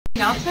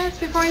announcements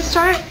before we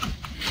start?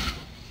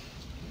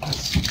 How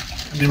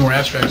many more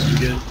abstracts do we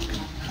get?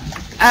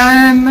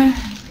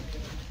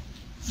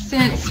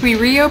 Since we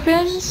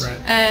reopened,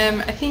 Right.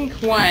 I think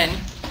one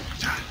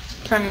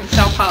from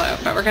Sao Paulo,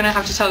 but we're going to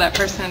have to tell that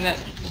person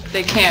that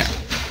they can't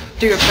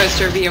do a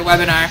poster via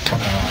webinar.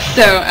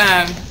 So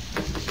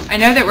I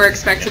know that we're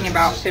expecting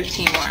about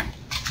 15 more,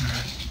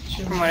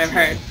 from what I've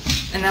heard.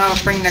 And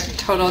that'll bring the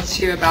total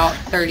to about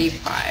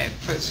 35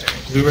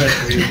 posters. We were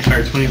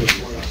at 20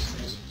 before.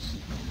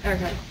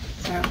 Okay,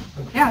 so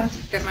yeah, that's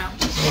a good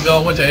amount. If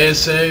y'all went to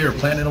ASA or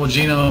Plant Animal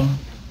Genome,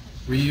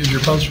 reuse your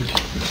posters.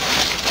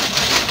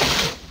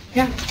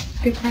 Yeah,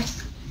 good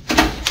press. All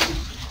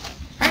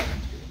right,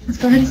 let's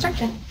go ahead and start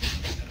then.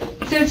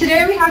 So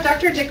today we have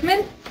Dr.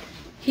 Dickman.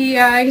 He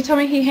told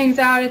me he hangs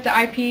out at the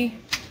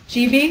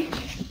IPGB,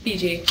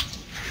 BG.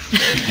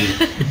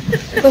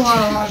 It's a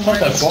lot of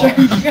words strung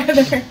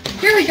together.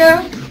 Here we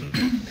go.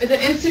 The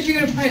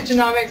Institute of Plant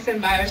Genomics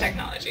and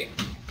Biotechnology.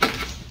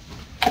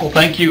 Well,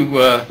 thank you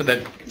for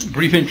that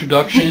brief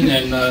introduction,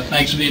 and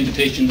thanks for the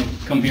invitation to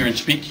come here and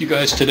speak to you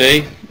guys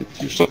today.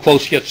 You're so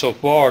close yet so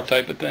far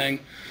type of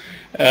thing.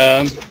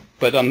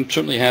 But I'm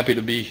certainly happy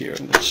to be here.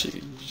 Let's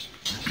see.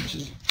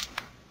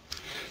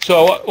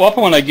 So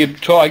often when I give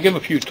a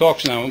few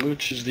talks now,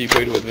 which is the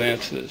way to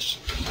advance this.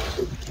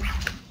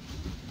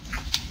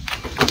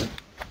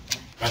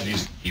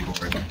 These people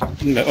right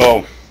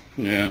Oh,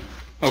 yeah.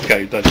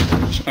 Okay, that's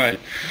all right.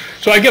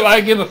 So I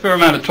give a fair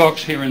amount of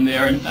talks here and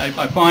there, and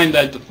I find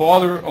that the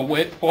farthest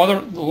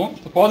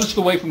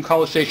away from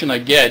college I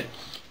get,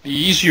 the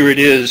easier it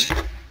is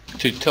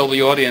to tell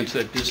the audience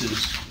that this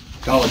is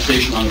college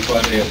on a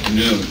Friday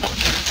afternoon.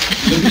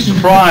 You'll be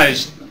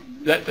surprised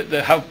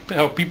that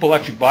how people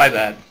actually buy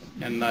that,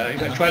 and I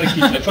try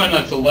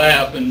not to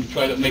laugh and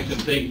try to make them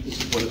think this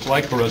is what it's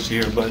like for us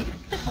here, but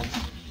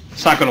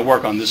it's not going to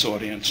work on this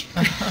audience.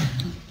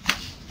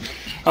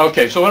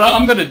 Okay, so what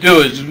I'm going to do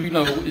is,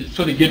 is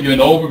sort of give you an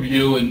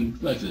overview and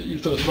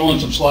sort of throw in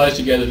some slides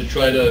together to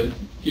try to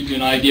give you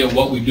an idea of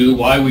what we do,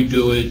 why we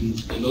do it, and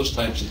those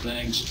types of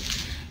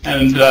things.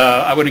 And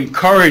I would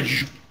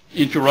encourage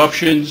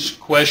interruptions,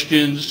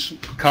 questions,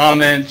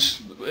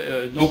 comments.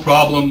 No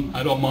problem.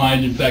 I don't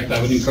mind. In fact,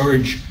 I would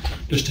encourage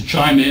just to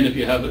chime in if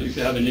you have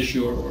an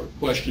issue or a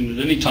question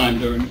at any time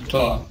during the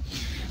talk.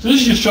 So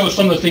this just shows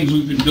some of the things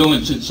we've been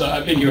doing since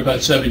I've been here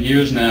about 7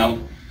 years now.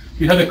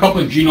 We had a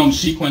couple of genome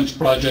sequence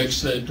projects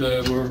that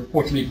were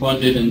fortunately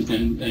funded and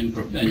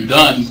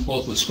done,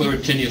 both with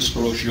Sclerotinia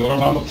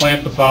sclerosiorum. I'm a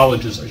plant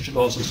pathologist. I should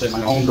also say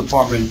my home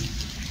department,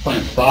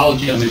 plant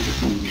pathology. I'm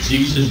interested in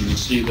diseases. You can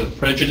see the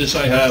prejudice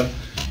I have,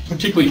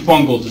 particularly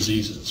fungal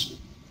diseases.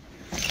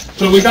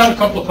 So we got a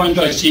couple of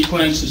fungi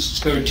sequences,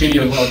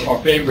 Sclerotinia, our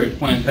favorite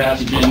plant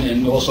pathogen,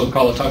 and also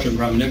Colostotrium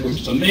graminicula,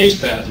 which is a maize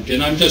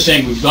pathogen. I'm just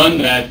saying we've done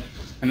that.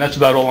 And that's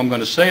about all I'm going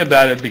to say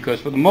about it, because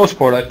for the most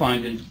part I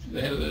find it,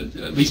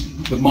 at least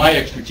with my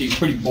expertise,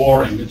 pretty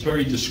boring. It's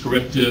very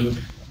descriptive.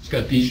 It's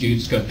got these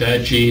genes, it's got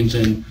that genes,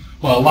 and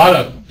while a lot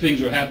of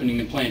things are happening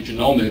in plant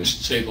genomics,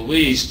 to say the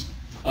least,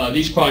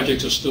 these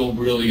projects are still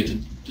really at the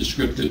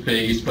descriptive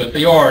phase, but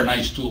they are a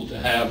nice tool to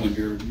have when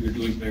you're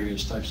doing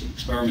various types of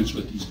experiments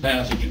with these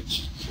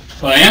pathogens.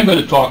 But I am going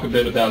to talk a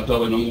bit about,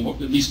 though, and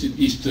at least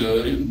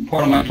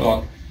part of my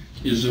talk,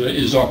 is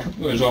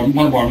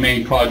one of our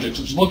main projects.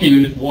 It's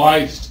looking at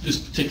why this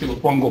particular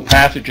fungal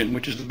pathogen,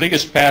 which is the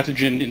biggest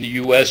pathogen in the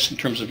U.S. in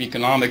terms of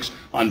economics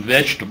on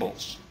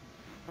vegetables,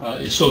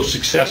 is so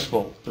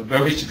successful. It's a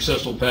very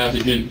successful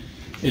pathogen.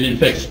 It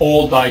infects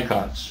all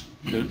dicots.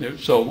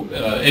 So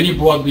any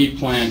broadleaf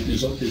plant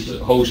is a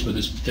host for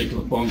this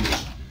particular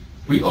fungus.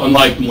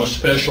 Unlike more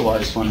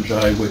specialized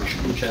fungi,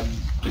 which have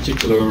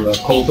particular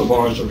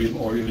cultivars or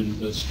even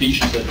the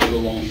species that they go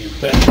along and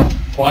infect.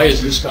 Why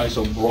is this guy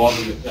so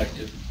broadly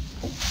effective?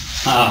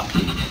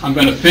 I'm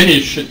going to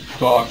finish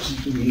talks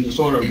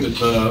sort of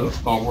with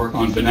our work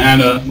on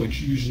banana,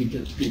 which usually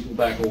gets people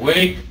back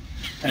awake,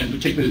 and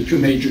particularly the two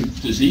major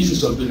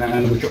diseases of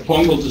banana, which are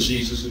fungal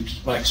diseases, which is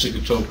black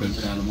sigatoka and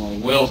banana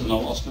mold wilt, and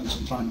I'll spend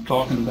some time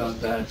talking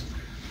about that.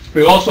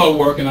 We also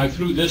work, and I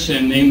threw this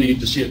in mainly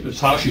to see if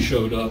Hitachi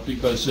showed up,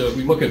 because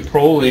we look at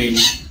proline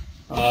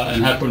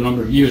and have for a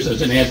number of years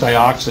as an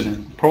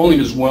antioxidant. Proline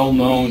is well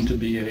known to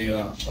be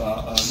an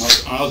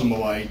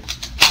osmolyte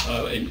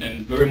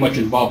and very much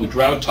involved with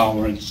drought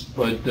tolerance,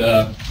 but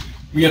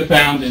we have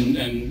found,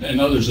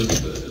 and others have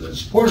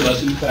supported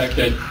us, in fact,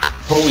 that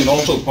proline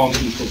also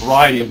functions for a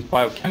variety of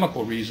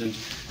biochemical reasons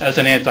as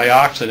an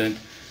antioxidant,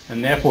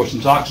 and therefore,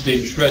 since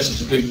oxidative stress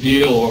is a big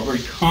deal or very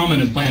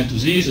common in plant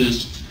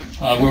diseases,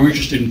 we're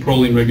interested in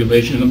proline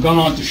regulation. And I've gone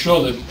on to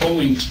show that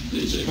proline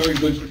is a very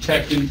good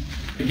protectant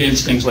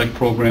against things like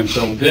programmed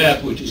cell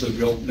death, which is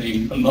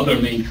another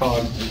main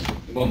cog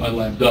of what my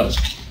lab does.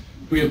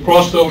 We have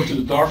crossed over to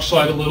the dark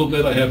side a little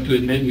bit. I have to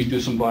admit we do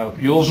some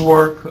biofuels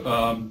work,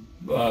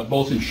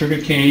 both in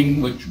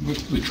sugarcane, with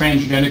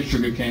transgenic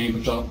sugarcane,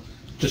 which I'll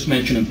just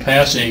mention in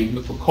passing,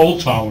 but for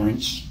cold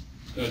tolerance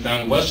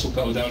down in West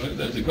down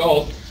at the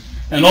Gulf,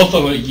 and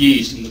also a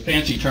yeast. And the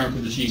fancy term for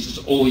this yeast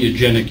is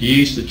oleogenic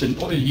yeast. It's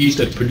a yeast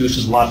that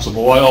produces lots of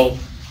oil.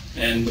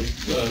 And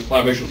with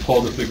collaboration with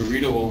Paul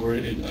DeFigurito over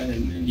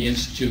in the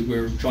Institute,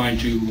 we're trying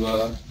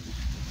to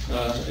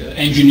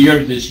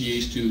engineer this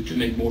yeast to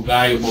make more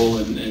valuable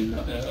and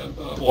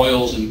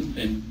oils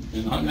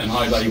and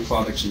high-value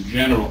products in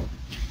general.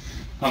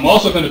 I'm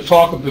also going to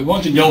talk about the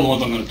ones in yellow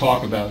ones I'm going to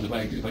talk about if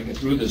I get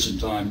through this in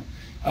time.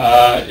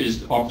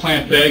 Is our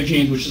plant bag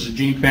genes, which is a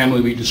gene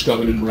family we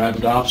discovered in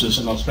Arabidopsis,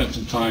 and I'll spend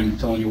some time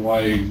telling you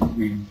why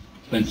we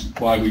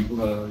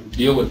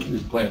deal with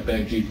the plant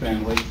bag gene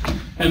family.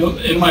 And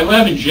in my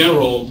lab in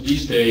general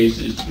these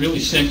days, it's really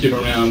centered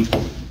around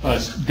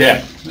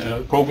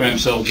death, programmed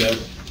cell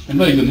death, and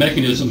really the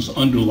mechanisms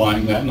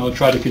underlying that. And I'll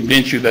try to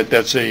convince you that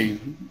that's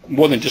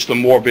more than just a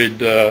morbid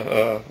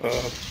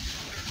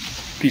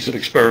piece of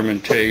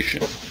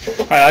experimentation.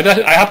 I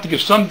have to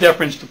give some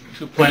deference to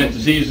plant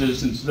diseases,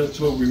 since that's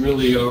what we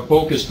really are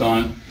focused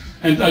on.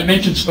 And I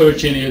mentioned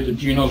Sclerotinia, the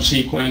genome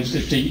sequence.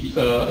 It's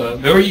a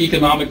very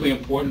economically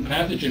important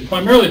pathogen,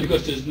 primarily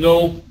because there's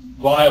no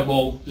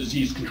viable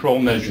disease control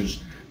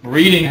measures.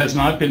 Breeding has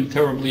not been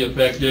terribly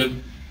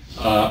effective.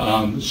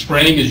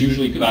 Spraying is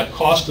usually not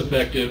cost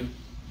effective.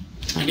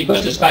 And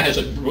because this guy has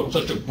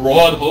such a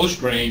broad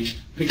host range,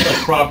 things like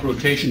crop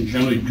rotation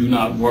generally do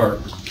not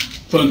work.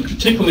 So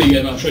particularly,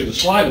 and I'll show you the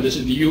slide of this,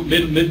 in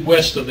the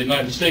Midwest of the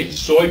United States,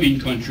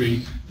 soybean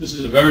country, this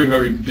is a very,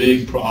 very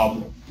big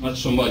problem. Not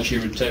so much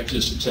here in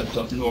Texas, except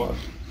up north.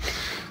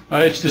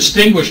 It's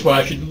distinguished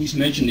by, I should at least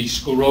mention,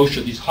 these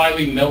sclerotia, these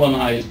highly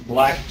melanized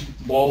black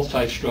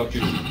ball-type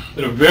structures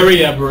that are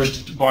very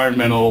adverse to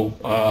environmental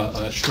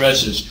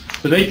stresses.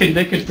 So they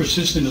can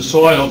persist in the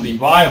soil and be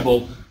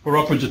viable for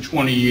upwards of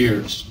 20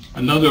 years.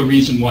 Another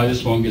reason why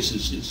this fungus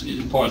is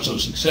in part so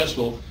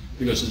successful,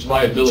 because its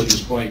viability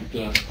is quite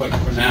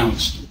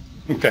pronounced.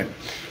 Okay.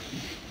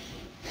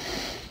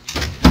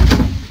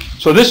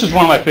 So this is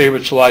one of my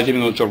favorite slides,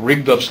 even though it's a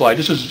rigged up slide.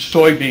 This is a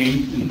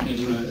soybean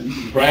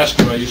in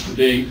Nebraska, where I used to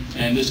be,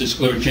 and this is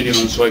Sclerotinia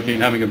on soybean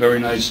having a very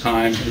nice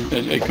time.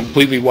 It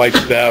completely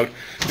wipes it out.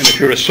 And if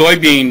you're a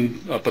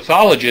soybean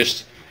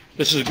pathologist,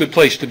 this is a good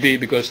place to be,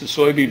 because the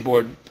soybean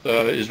board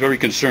is very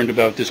concerned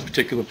about this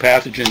particular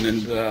pathogen,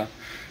 and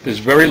there's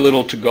very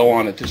little to go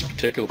on at this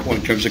particular point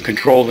in terms of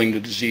controlling the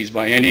disease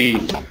by any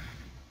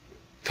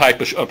type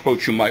of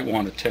approach you might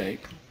want to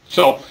take.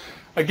 So,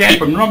 again,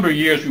 for a number of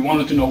years, we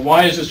wanted to know,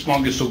 why is this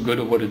fungus so good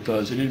at what it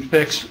does? It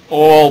infects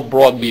all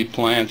broadleaf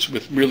plants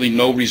with really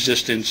no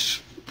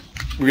resistance,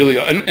 really,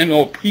 and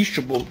no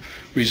appreciable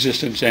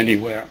resistance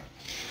anywhere.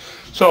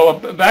 So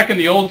back in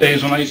the old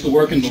days, when I used to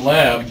work in the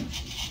lab,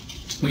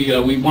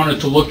 we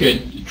wanted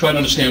to try to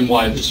understand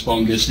why this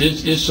fungus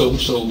is so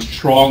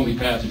strongly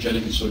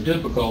pathogenic and so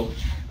difficult.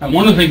 And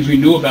one of the things we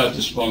knew about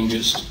this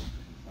fungus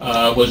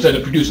was that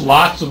it produced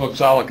lots of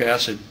oxalic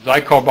acid,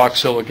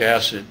 dicarboxylic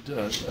acid,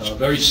 a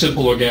very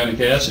simple organic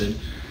acid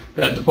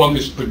that the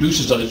fungus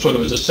produces sort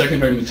of as a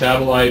secondary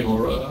metabolite,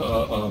 or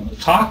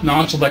a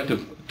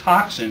non-selective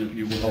toxin, if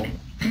you will.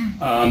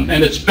 And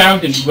it's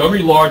found in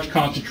very large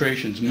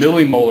concentrations,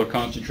 millimolar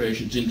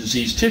concentrations in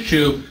diseased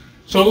tissue.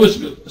 So it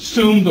was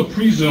assumed or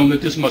presumed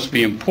that this must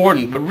be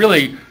important, but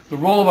really the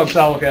role of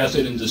oxalic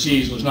acid in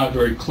disease was not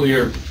very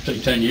clear, say,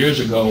 10 years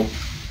ago.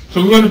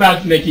 So we went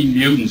about making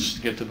mutants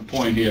to get to the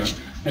point here.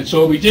 And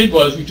so what we did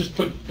was we just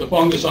put the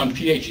fungus on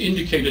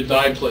pH-indicated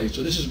dye plates.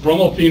 So this is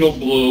bromophenol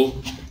blue.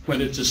 When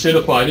it's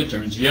acidified, it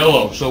turns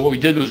yellow. So what we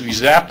did was we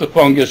zapped the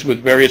fungus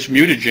with various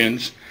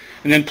mutagens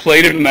and then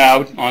plated them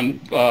out on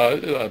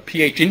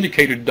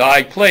pH-indicated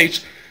dye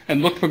plates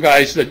and looked for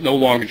guys that no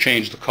longer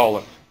changed the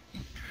color.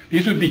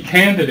 These would be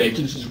candidates,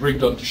 and this is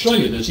rigged up to show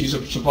you this. These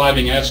are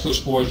surviving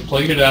ascospores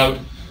plated out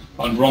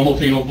on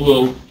bromophenol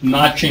blue,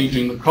 not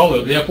changing the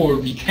color. Therefore,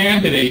 would be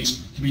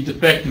candidates to be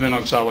defective in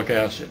oxalic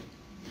acid.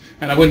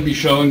 And I wouldn't be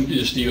showing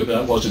this to you if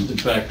that wasn't in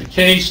fact the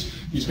case.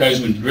 These guys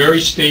have been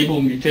very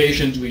stable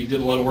mutations. We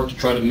did a lot of work to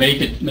try to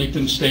make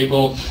them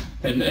stable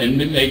and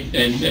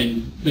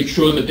make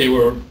sure that they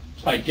were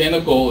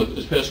identical,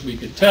 as best we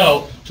could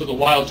tell, to the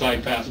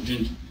wild-type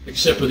pathogens,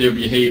 except for their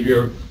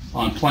behavior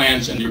on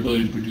plants and their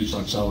ability to produce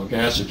oxalic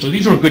acid. So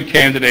these are good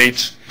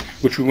candidates,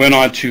 which we went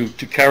on to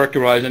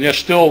characterize, and they're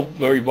still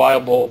very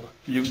viable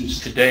mutants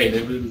today.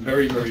 They've been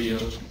very, very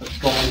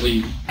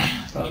strongly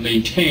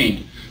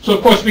maintained. So,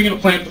 of course, being a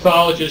plant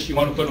pathologist, you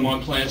want to put them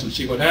on plants and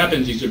see what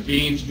happens. These are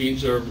beans.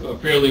 Beans are a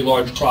fairly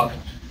large crop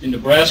in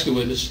Nebraska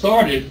where this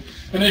started.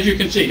 And as you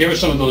can see, here are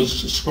some of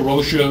those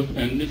sclerotia,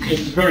 and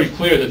it's very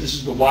clear that this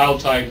is the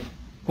wild-type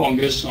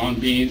fungus on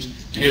beans.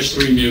 Here's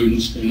 3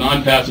 mutants. They're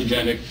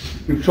non-pathogenic.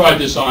 We've tried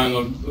this on,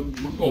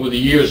 over the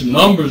years,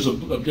 numbers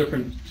of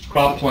different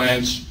crop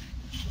plants,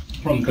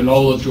 from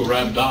canola to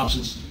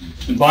Arabidopsis.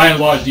 And by and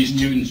large, these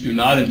mutants do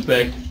not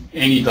infect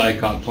any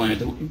dicot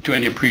plant to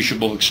any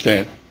appreciable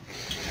extent.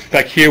 In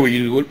fact, here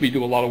we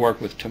do a lot of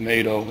work with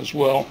tomato as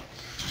well.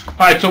 All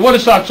right, so what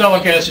is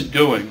oxalic acid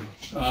doing?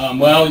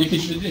 Well, if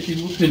you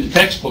looked in the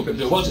textbook, if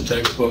there was a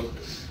textbook,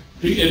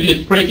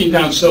 It's breaking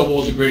down cell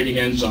wall degrading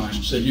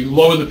enzymes. So you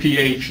lower the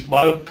pH, a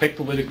lot of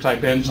pectolytic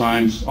type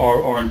enzymes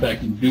are in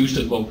fact induced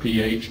at low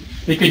pH.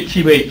 They can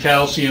chelate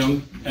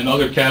calcium and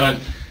other cations.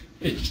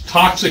 It's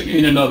toxic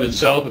in and of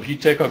itself. If you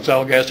take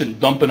oxalic acid and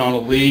dump it on a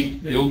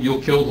lead,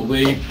 you'll kill the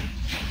lead.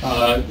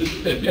 And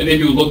then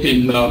you look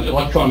in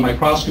electron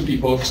microscopy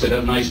books that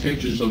have nice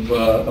pictures of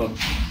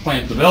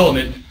plant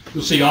development,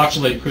 you'll see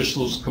oxalate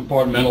crystals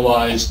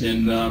compartmentalized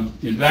in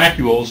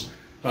vacuoles,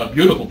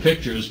 beautiful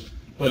pictures.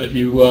 But if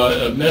you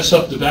mess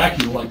up the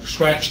vacuole, like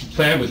scratch the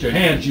plant with your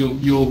hands,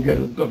 you'll get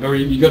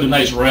a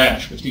nice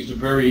rash, because these are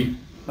very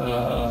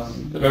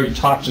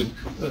toxic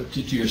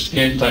to your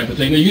skin type of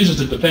thing. They use it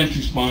as a defense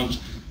response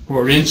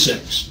for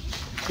insects.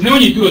 And then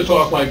when you do a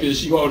talk like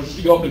this, you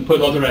often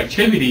put other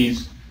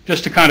activities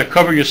just to kind of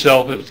cover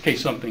yourself in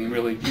case something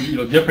really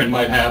different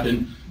might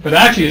happen. But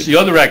actually, it's the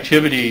other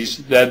activities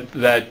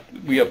that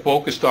we have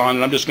focused on,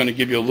 and I'm just going to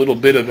give you a little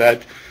bit of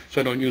that so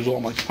I don't use all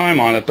my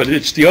time on it. But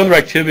it's the other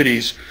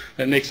activities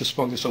that makes this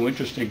fungus so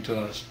interesting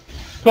to us.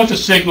 So it's a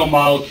signal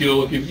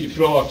molecule. If you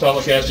throw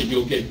oxalic acid,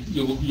 you'll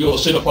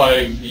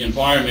acidify the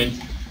environment,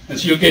 and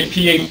so you'll get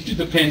pH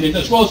dependent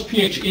as well as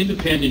pH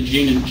independent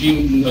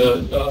gene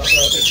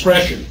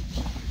expression.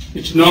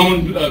 It's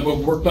known,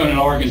 work done in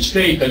Oregon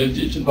State, that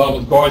it's involved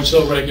with guard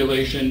cell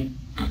regulation,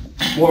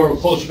 or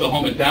closer to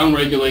home, it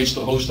downregulates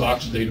the host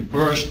oxidative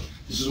burst.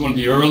 This is one of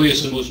the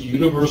earliest and most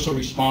universal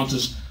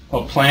responses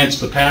of plants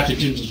to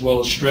pathogens as well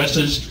as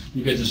stresses.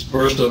 You get this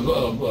burst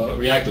of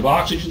reactive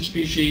oxygen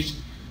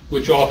species,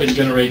 which often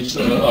generates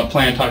a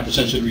plant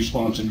hypersensitive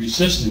response and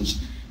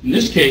resistance. In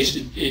this case,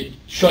 it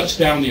shuts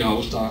down the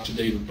host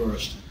oxidative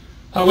burst.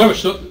 However,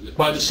 so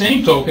by the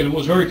same token, it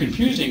was very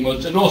confusing,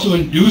 was it also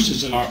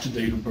induces an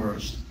oxidative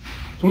burst.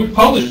 So when we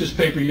published this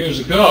paper years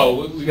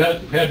ago, we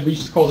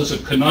used to call this a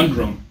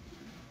conundrum.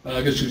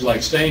 I guess we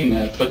like saying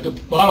that, but the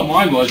bottom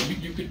line was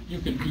you could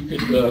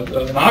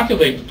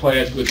inoculate the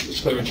plant with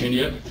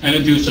sclerotinia and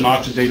induce an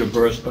oxidative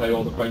burst by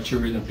all the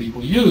criteria that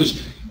people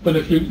use. But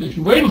if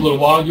you wait a little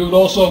while, you would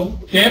also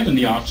dampen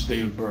the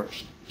oxidative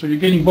burst. So you're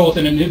getting both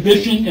an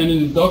inhibition and an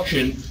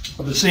induction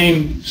of the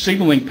same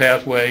signaling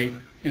pathway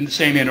in the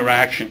same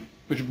interaction,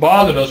 which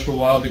bothered us for a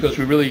while because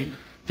we really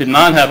did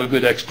not have a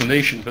good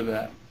explanation for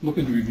that. Look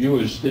at the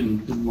reviewers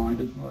didn't mind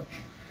as much.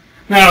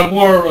 Now,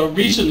 more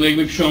recently,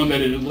 we've shown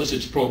that it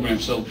elicits programmed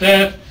cell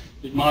death,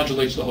 it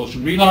modulates the host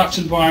redox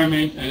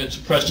environment, and it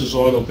suppresses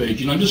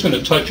autophagy. And I'm just going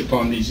to touch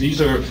upon these. These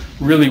are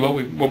really what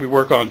we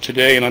work on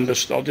today, and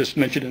I'll just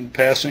mention it in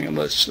passing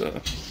unless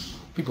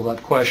people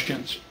have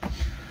questions.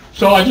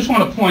 So I just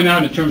want to point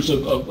out in terms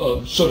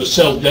of sort of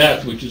cell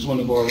death, which is one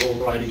of our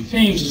overriding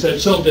themes, is that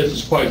cell death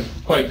is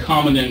quite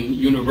common and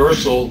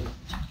universal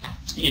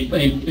in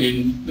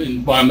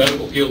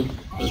biomedical field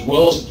as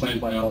well as the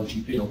plant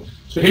biology field.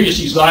 So here you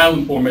see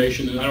xylem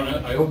formation, and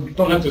I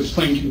don't have to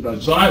explain to you about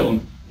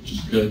xylem, which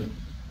is good.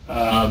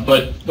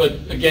 But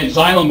again,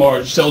 xylem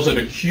are cells that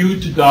are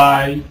cued to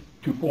die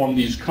to form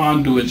these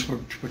conduits for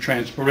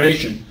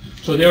transpiration.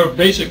 So they're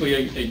basically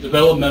a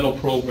developmental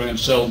programmed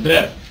cell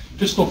death.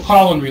 Distal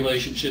pollen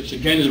relationships,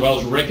 again, as well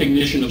as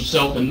recognition of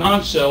self and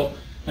non-self,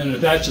 and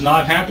if that's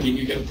not happening,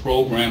 you get a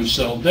programmed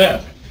cell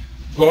death.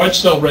 Guard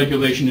cell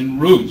regulation in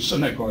roots,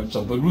 not guard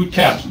cell, but root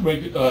caps,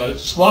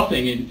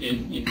 sloughing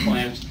in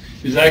plants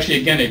is actually,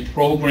 again, a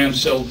programmed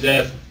cell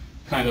death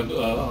kind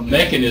of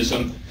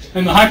mechanism.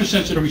 And the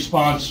hypersensitive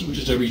response, which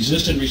is a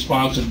resistant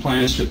response in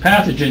plants to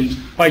pathogens,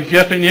 by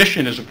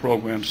definition is a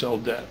programmed cell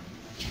death.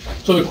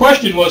 So the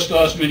question was to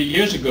us many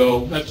years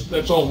ago,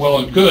 that's all well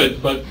and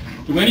good, but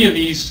do any of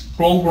these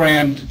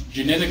programmed,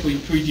 genetically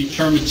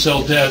predetermined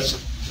cell deaths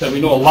that we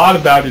know a lot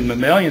about in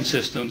mammalian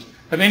systems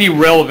have any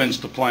relevance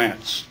to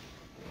plants?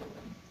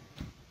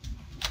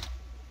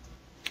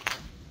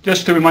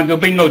 Just to remind,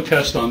 there'll be no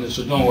test on this,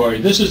 so don't worry.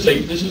 This is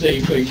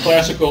a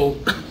classical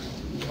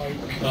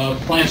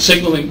plant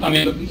signaling,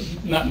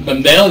 not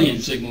mammalian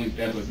signaling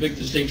pathway, big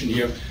distinction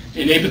here,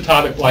 in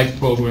apoptotic life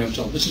programmed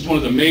cell. This is one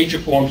of the major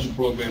forms of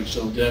programmed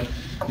cell death,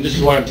 and this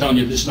is why I'm telling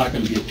you this is not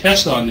going to be a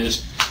test on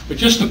this. But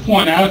just to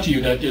point out to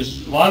you that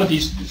there's a lot of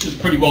these, this is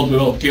a pretty well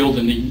developed field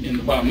in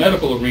the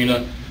biomedical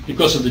arena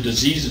because of the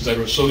diseases that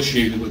are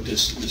associated with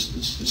this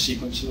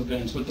sequence of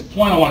events. But the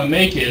point I want to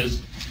make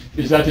is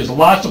that there's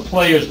lots of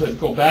players that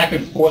go back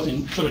and forth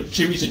in sort of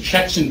series of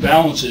checks and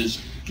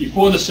balances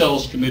before the cell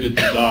is committed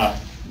to die.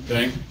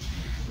 Okay?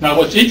 Now,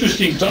 what's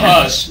interesting to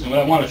us, and what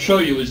I want to show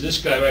you, is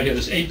this guy right here,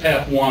 this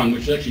APAP1,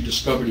 which is actually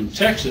discovered in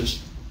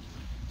Texas.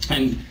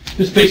 And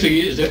this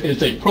basically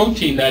is a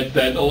protein that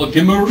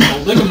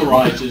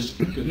oligomerizes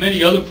with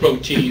many other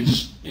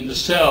proteins in the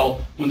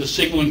cell when the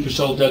signaling for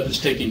cell death is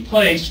taking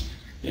place.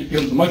 It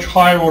becomes a much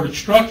higher ordered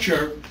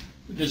structure.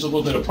 There's a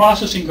little bit of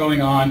processing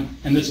going on,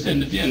 and the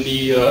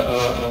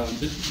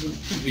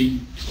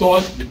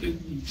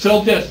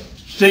cell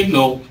death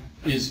signal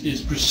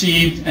is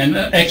perceived and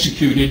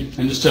executed,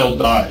 and the cell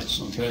dies.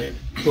 Okay,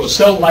 so a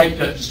cell life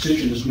death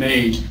decision is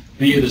made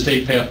via this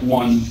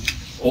APAP1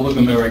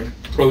 oligomeric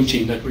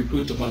protein that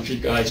recruits a bunch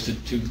of guys to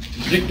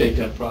dictate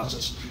that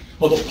process.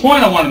 Well, the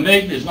point I want to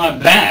make is not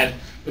that,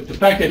 But the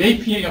fact that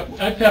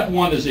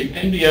APAP1 is an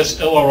NBS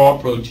LRR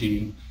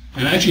protein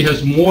and actually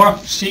has more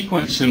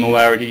sequence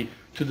similarity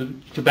to the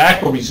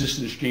tobacco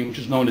resistance gene, which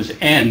is known as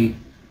N,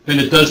 than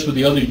it does for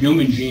the other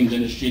human genes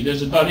in this gene.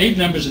 There's about 8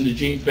 members in the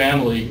gene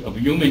family of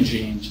human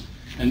genes,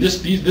 and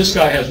this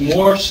guy has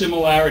more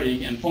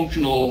similarity and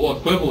functional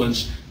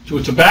equivalence to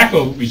a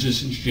tobacco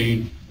resistance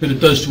gene than it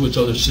does to its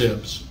other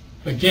sibs.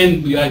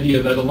 Again, the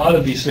idea that a lot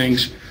of these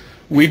things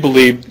we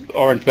believe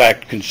are in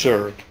fact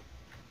conserved.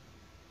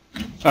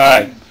 All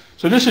right,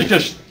 so this is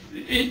just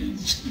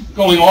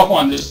going off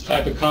on this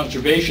type of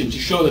conservation to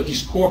show that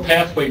these core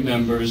pathway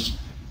members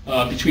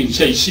between,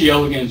 say, C.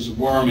 elegans,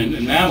 worm, and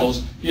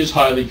mammals is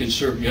highly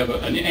conserved. You have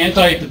an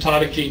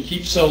anti-apoptotic gene,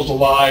 keeps cells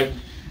alive.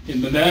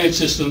 In mammalian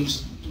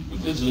systems,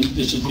 this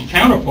is the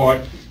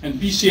counterpart, and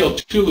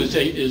BCL2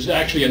 is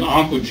actually an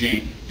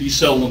oncogene,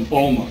 B-cell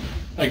lymphoma.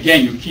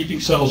 Again, you're keeping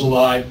cells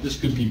alive. This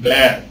could be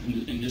bad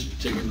in this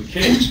particular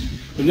case.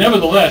 But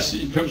nevertheless,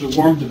 in terms of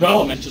worm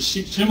development, it's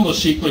a similar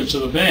sequence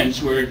of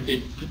events where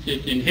it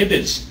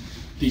inhibits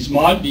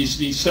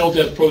these cell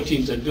death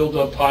proteins that build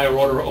up higher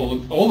order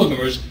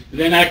oligomers, and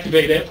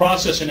then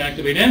process and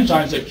activate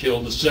enzymes that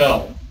kill the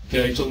cell.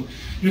 Okay, so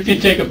you can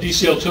take a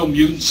BCL2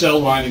 mutant cell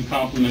line and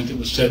complement it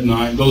with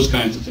SED9, those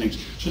kinds of things.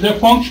 So they're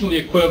functionally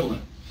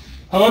equivalent.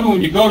 However,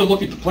 when you go to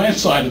look at the plant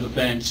side of the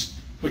fence,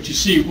 what you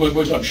see,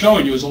 what I'm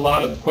showing you is a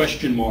lot of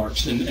question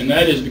marks, and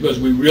that is because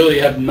we really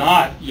have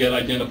not yet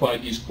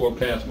identified these core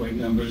pathway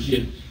members.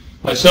 Yet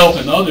myself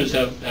and others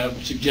have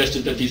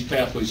suggested that these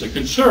pathways are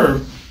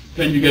conserved.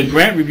 Then you get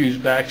grant reviews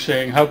back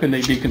saying, how can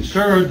they be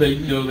conserved? They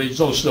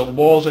show cell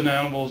walls in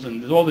animals,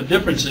 and there's all the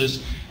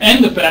differences,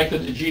 and the fact that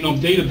the genome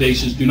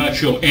databases do not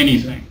show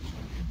anything.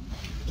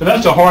 So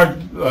that's a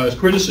hard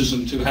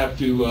criticism to have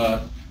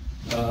to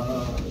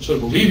sort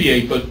of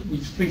alleviate, but we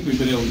think we've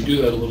been able to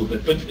do that a little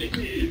bit. But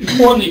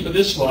importantly for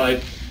this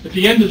slide, at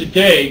the end of the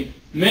day,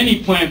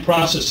 many plant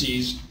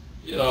processes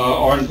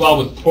are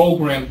involved with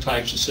programmed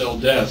types of cell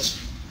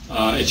deaths.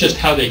 It's just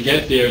how they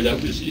get there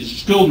that is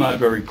still not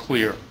very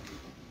clear.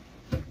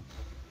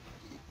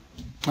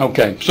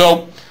 Okay,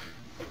 so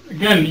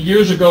again,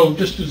 years ago,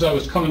 just as I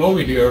was coming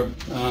over here,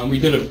 we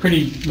did a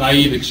pretty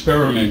naive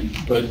experiment,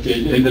 but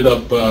it ended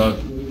up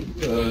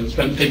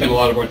taking a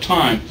lot of our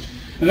time.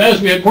 And that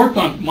is, we had worked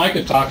on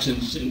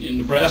mycotoxins in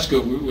Nebraska,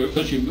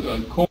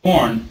 especially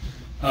corn,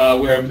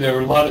 where there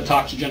were a lot of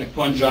toxigenic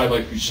fungi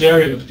like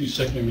Fusarium that produce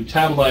secondary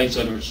metabolites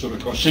that are sort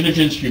of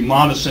carcinogens.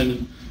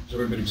 Fumonisin is a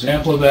very good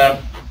example of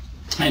that.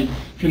 And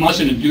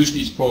fumonisin induced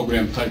these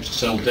programmed types of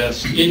cell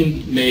deaths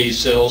in maize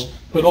cells,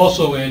 but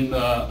also in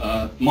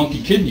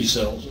monkey kidney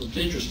cells. It's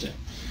interesting.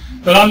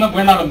 But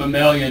we're not a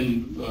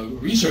mammalian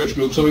research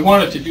group, so we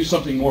wanted to do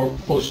something more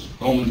close to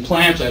home in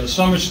plants. I had a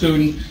summer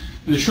student.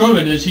 And the short of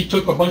it is he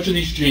took a bunch of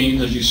these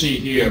genes, as you see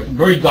here, from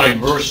very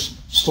diverse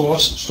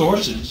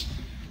sources,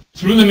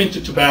 threw them into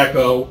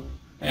tobacco,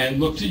 and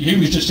looked. He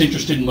was just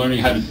interested in learning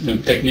how to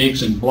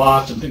techniques and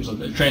blots and things like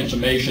that,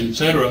 transformation,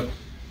 etc.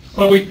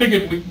 But we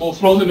figured we'll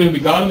throw them in. We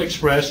got them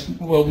expressed.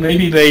 Well,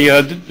 maybe they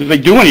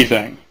do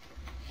anything.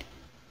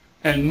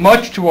 And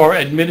much to our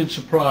admitted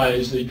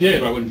surprise, they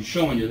did. I wouldn't be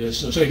showing you this.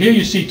 So here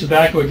you see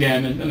tobacco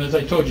again, and as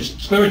I told you,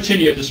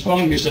 Sclerotinia, this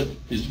fungus that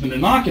has been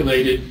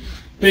inoculated,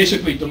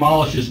 basically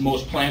demolishes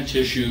most plant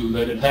tissue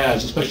that it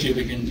has, especially if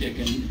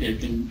it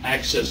can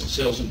access the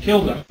cells and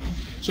kill them.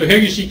 So here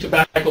you see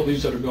tobacco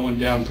leaves that are going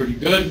down pretty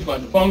good by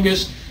the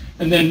fungus,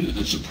 and then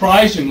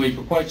surprisingly,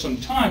 for quite some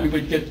time, we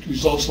would get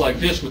results like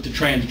this with the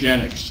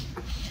transgenics.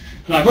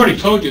 And I've already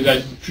told you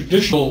that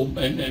traditional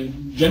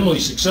and generally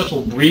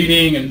successful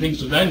breeding and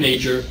things of that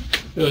nature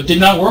did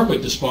not work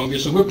with this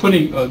fungus. So we're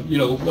putting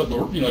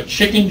a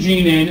chicken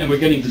gene in, and we're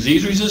getting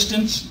disease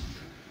resistance.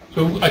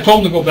 So I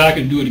told him to go back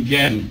and do it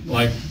again,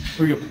 like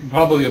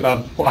probably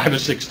about 5 or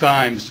 6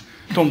 times.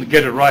 I told him to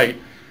get it right,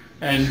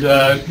 and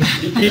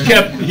he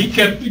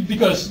kept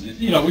because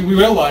we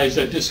realized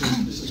that this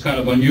is kind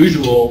of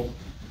unusual,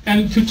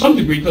 and to some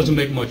degree it doesn't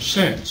make much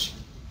sense.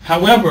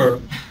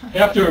 However,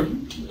 after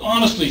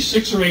honestly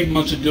 6 or 8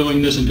 months of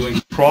doing this and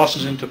doing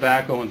crosses in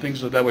tobacco and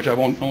things like that, which I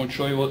won't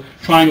show you,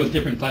 trying with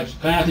different types of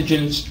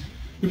pathogens,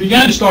 we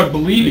began to start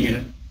believing in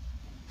it.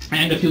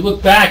 And if you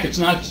look back, it's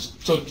not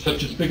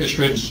such as big a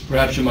stretch as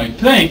perhaps you might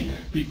think,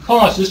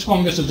 because this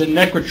fungus is a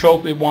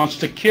necrotrope it wants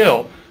to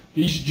kill.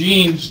 These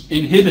genes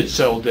inhibit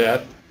cell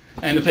death,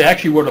 and if they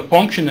actually were to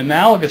function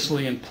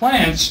analogously in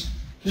plants,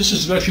 this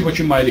is actually what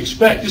you might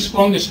expect. This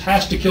fungus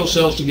has to kill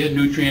cells to get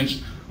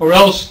nutrients, or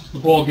else the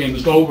ball game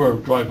is over,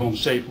 drive home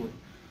safely.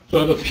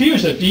 So it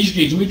appears that these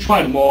genes, we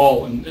tried them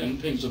all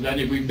and things of that.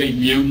 We've made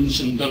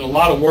mutants and done a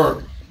lot of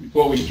work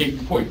before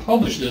we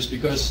published this,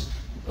 because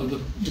of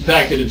the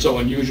fact that it's so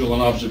unusual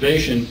an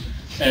observation,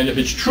 and if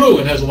it's true,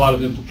 it has a lot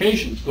of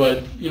implications.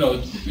 But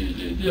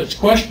it's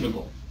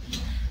questionable.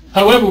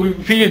 However, we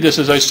repeated this,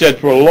 as I said,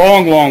 for a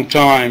long, long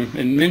time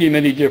in many,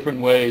 many different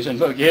ways. And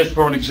here's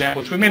for an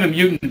example. So we made a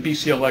mutant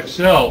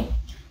BCLXL.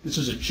 This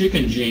is a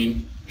chicken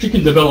gene,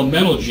 chicken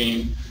developmental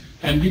gene,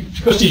 And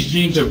because these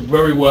genes are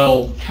very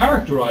well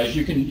characterized,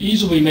 you can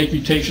easily make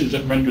mutations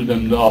that render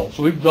them null.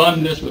 So we've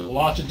done this with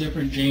lots of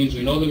different genes.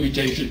 We know the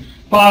mutation.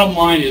 Bottom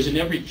line is, in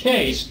every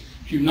case,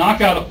 if you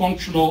knock out a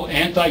functional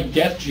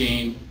anti-death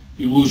gene,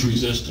 you lose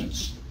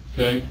resistance,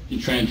 okay, in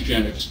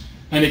transgenics.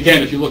 And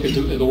again, if you look at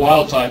the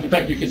wild type, in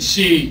fact, you can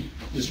see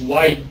this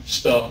white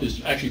stuff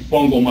is actually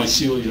fungal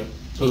mycelia.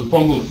 So the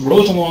fungal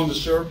grows along the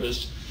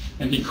surface,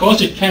 and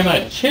because it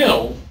cannot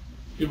kill,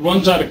 it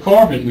runs out of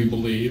carbon, we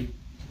believe,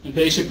 and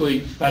basically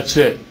that's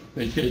it.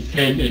 It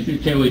can't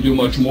really do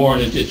much more,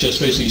 and it's just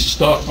basically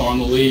stuck on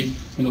the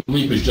leaf, and the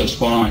leaf is just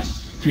fine.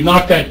 If you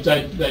knock that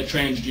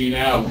transgene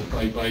out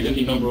by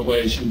any number of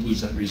ways, you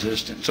lose that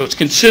resistance. So it's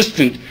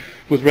consistent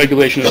with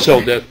regulation of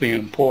cell death being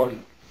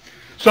important.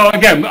 So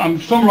again, I'm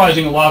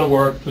summarizing a lot of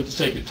work for the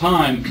sake of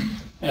time.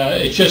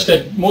 It's just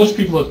that most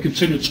people have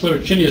considered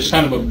Sclerotinia as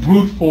kind of a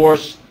brute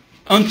force,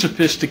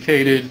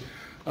 unsophisticated,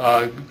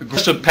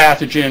 aggressive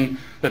pathogen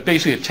that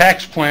basically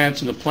attacks plants,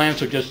 and the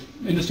plants are just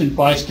innocent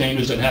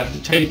bystanders that have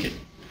to take it.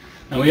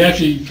 And we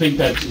actually think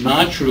that's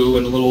not true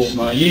and a little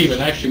naive,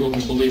 and actually what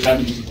we believe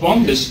happens with the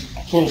fungus,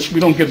 we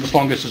don't give the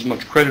fungus as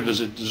much credit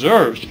as it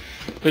deserves,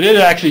 but it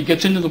actually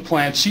gets into the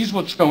plant, sees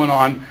what's going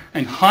on,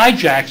 and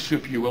hijacks,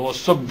 if you will, or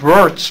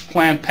subverts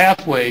plant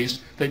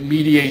pathways that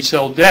mediate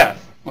cell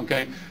death,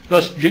 okay?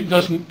 Thus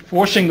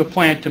forcing the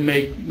plant to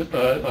make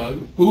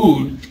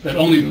food that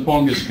only the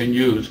fungus can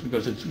use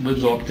because it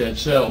lives off dead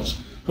cells.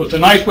 So it's a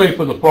nice way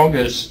for the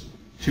fungus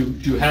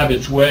to have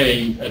its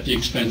way at the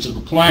expense of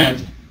the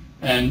plant.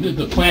 And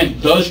the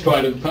plant does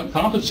try to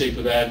compensate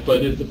for that,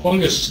 but if the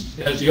fungus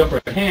has the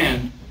upper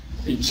hand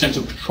in the sense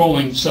of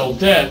controlling cell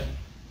death,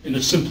 in a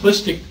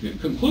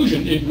simplistic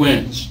conclusion, it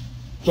wins.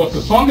 So if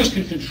the fungus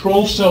can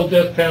control cell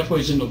death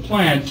pathways in the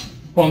plant,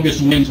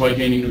 fungus wins by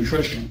gaining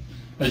nutrition.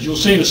 As you'll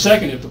see in a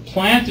second, if the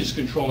plant is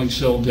controlling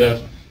cell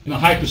death in a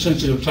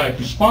hypersensitive type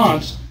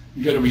response,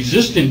 you get a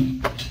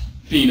resistant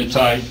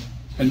phenotype,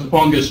 and the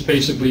fungus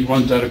basically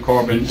runs out of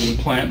carbon and the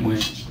plant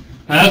wins.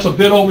 Now that's a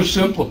bit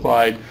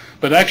oversimplified,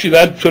 but actually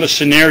that sort of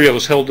scenario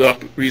is held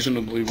up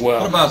reasonably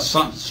well. What about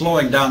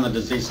slowing down the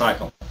disease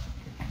cycle?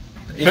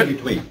 In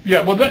between.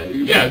 Yeah, well,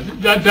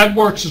 that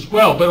works as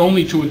well, but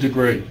only to a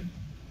degree.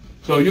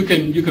 So you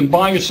can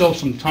buy yourself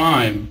some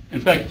time. In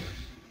fact,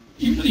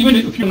 even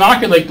if you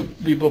inoculate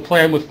the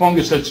plant with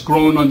fungus that's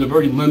grown under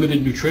very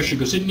limited nutrition,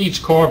 because it needs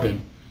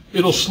carbon,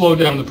 it'll slow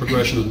down the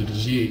progression of the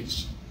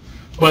disease.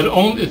 But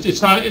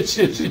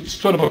it's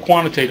sort of a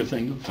quantitative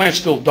thing. The plant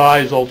still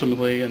dies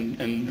ultimately,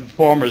 and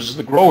farmers,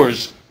 the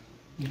growers,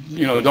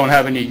 don't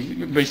have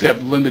basically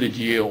have limited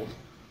yield.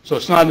 So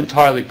it's not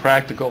entirely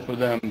practical for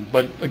them.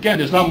 But again,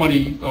 there's not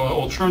many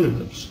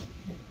alternatives.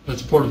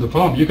 That's part of the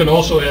problem. You can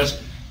also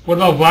ask, what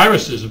about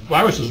viruses?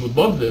 Viruses would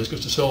love this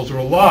because the cells are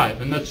alive,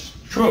 and that's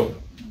true.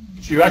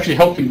 So you're actually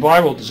helping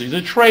viral disease.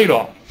 It's a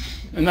trade-off,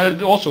 and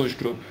that also is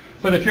true.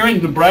 But if you're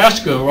in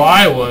Nebraska or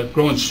Iowa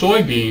growing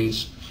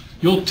soybeans,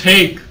 you'll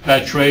take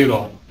that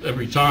trade-off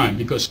every time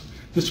because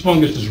this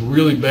fungus is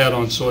really bad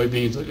on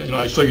soybeans.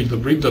 I show you the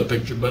breed-up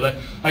picture, but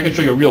I can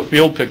show you real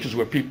field pictures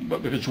where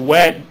people, if it's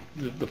wet,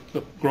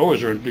 the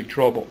growers are in big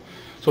trouble.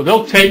 So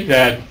they'll take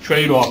that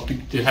trade-off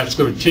to have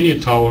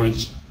Sclerotinia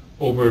tolerance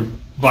over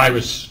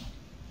virus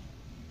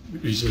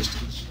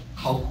resistance.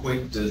 How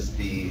quick does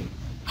the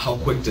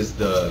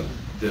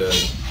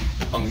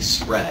fungus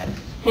spread?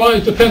 Well,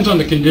 it depends on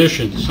the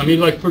conditions. I mean,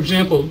 like for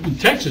example, in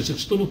Texas,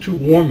 it's a little too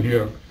warm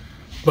here,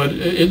 but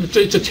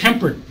it's a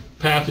temperate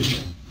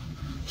pathogen.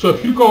 So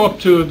if you go up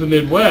to the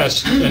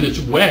Midwest and it's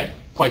wet,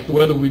 like the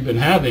weather we've been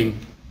having,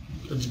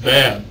 it's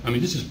bad. I mean,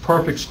 this is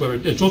perfect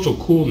Sclerotinia. It's also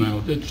cool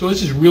now. So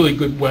this is really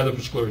good weather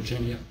for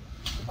Sclerotinia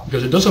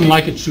because it doesn't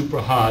like it super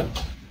hot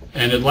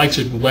and it likes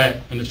it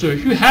wet. And so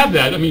if you have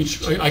that, I mean,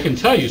 I can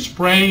tell you,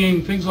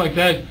 spraying, things like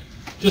that,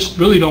 just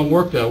really don't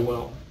work that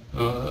well.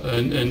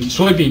 And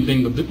soybean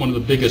being one of the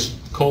biggest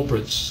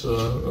culprits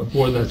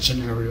for that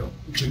scenario.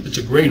 It's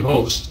a great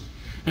host.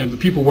 And the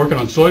people working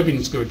on soybean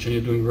Sclerotinia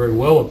are doing very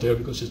well up there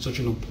because it's such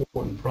an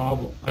important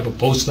problem. I have a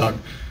postdoc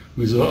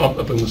who's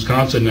up in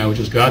Wisconsin now, who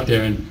just got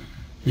there, and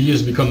he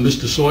has become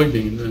Mr.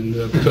 Soybean,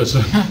 and because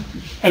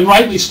and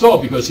rightly so,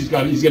 because he's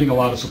getting a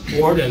lot of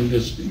support, and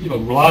there's a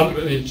lot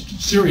of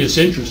serious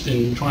interest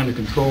in trying to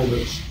control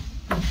this.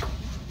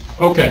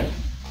 Okay,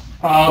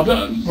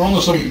 we're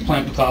almost over the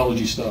plant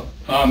pathology stuff.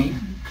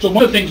 So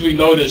one of the things we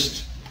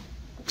noticed.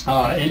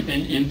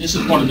 And this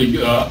is one of the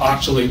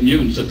oxalate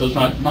mutants that does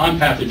not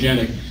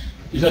non-pathogenic,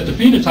 is that the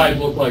phenotype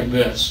look like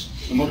this.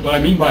 And what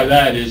I mean by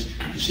that is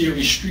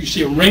you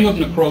see a ring of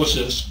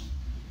necrosis,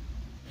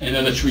 and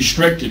then it's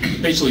restricted.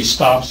 It basically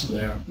stops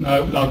there.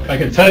 Now I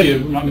can tell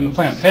you, when I'm in the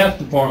plant path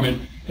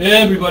department,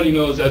 everybody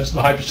knows that's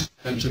the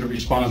hypersensitive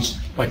response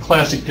by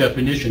classic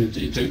definition.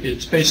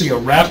 It's basically a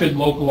rapid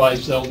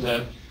localized cell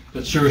death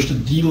that serves to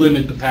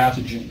delimit the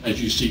pathogen,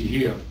 as you see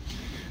here.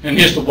 And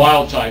here's the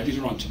wild type. These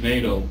are on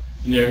tomato.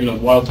 And there, the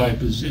wild type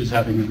is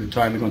having a good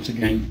time, once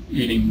again,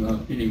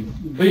 eating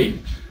beef.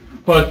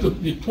 But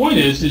the point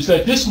is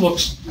that this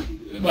looks,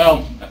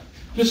 well,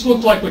 This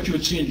looks like what you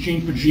would see in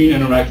gene-for-gene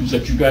interactions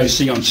that you guys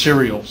see on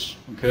cereals,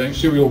 okay?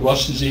 Cereal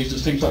rust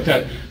diseases, things like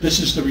that. This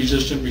is the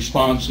resistant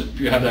response if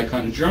you have that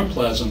kind of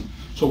germplasm.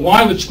 So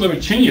why would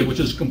sclerotinia, which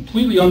is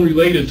completely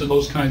unrelated to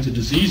those kinds of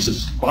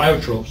diseases,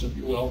 biotropes, if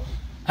you will,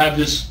 have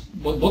this,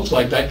 what looks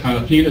like that kind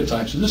of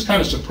phenotype? So this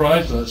kind of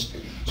surprised us.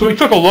 So we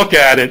took a look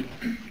at it,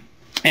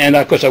 and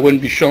of course I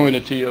wouldn't be showing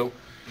it to you.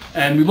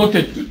 And we looked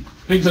at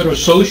things that are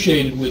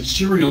associated with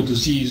cereal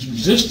disease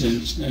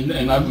resistance, and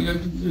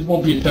there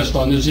won't be a test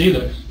on this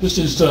either. This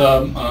is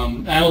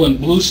aniline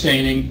blue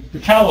staining for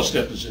callus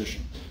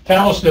deposition.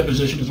 Callus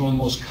deposition is one of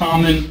the most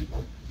common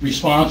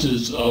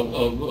responses of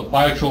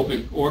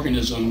biotropic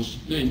organisms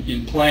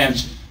in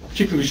plants,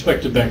 particularly with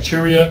respect to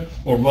bacteria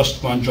or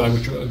rust fungi,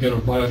 which are, again,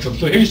 are biotropes.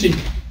 So here you see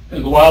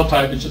in the wild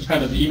type, it's just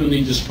kind of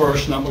evenly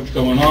dispersed, not much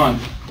going on.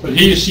 But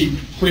here you see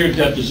clear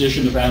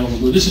deposition of aniline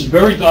blue. This is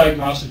very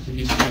diagnostic for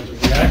these kinds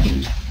of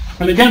reactions.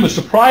 And again, it was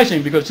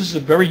surprising because this is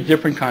a very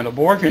different kind of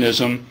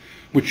organism,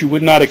 which you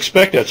would not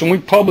expect that. So when we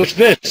published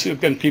this,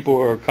 again, people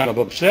were kind of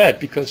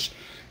upset because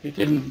it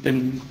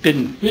didn't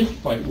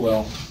fit quite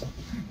well.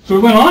 So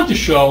we went on to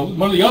show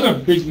one of the other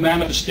big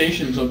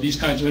manifestations of these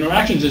kinds of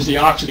interactions is the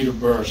oxidative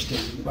burst.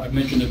 I've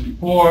mentioned it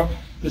before.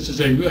 This is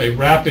a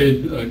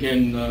rapid,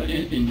 again,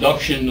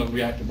 induction of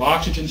reactive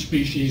oxygen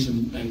species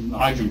and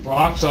hydrogen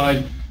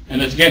peroxide.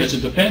 And again, it's a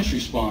defense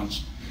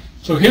response.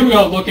 So here we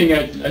are looking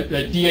at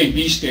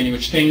DAB staining,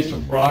 which stains for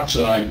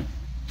peroxide.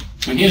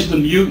 And here's the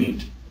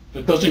mutant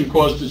that doesn't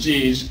cause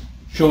disease,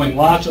 showing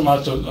lots and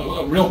lots of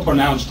a real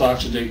pronounced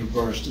oxidative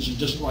burst. This is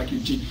just like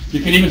you see. You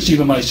can even see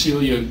the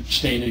mycelia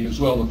staining as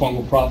well, the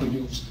fungal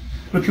propagules.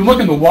 But if you look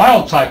at the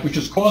wild type, which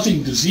is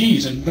causing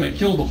disease and going to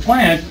kill the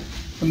plant,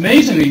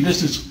 amazingly,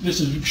 this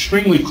is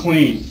extremely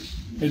clean.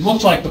 It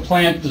looks like the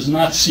plant does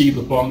not see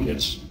the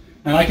fungus.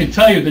 And I can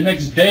tell you the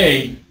next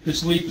day,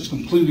 this leaf is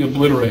completely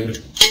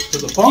obliterated. So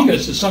the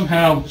fungus is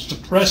somehow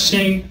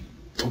suppressing,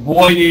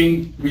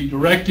 avoiding,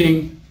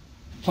 redirecting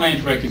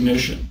plant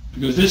recognition.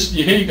 Because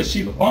here you can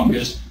see the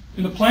fungus,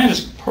 and the plant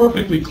is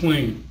perfectly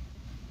clean.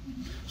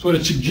 So what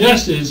it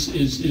suggests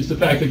is the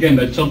fact, again,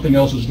 that something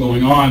else is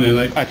going on. And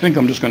I think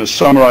I'm just going to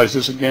summarize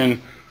this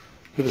again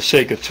for the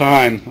sake of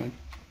time.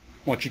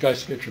 I want you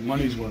guys to get your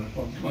money's worth.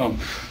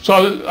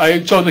 So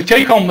the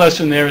take-home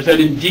lesson there is that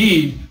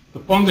indeed the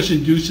fungus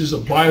induces a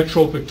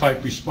biotropic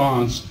type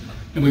response,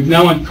 and we've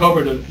now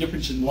uncovered a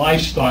difference in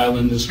lifestyle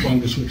in this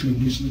fungus, which we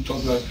recently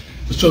talked about.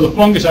 So the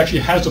fungus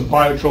actually has a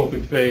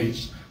biotropic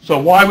phase. So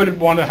why would it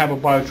want to have a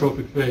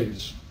biotropic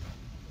phase?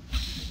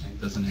 It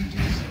doesn't induce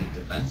any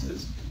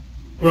defenses.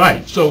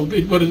 Right. So,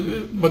 but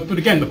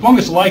again, the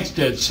fungus likes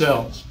dead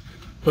cells.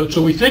 But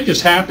so we think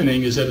is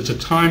happening is that it's a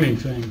timing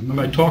thing.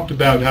 Remember I talked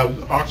about how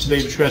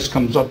oxidative stress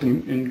comes up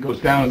and goes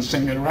down in the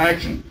same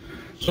interaction.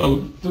 So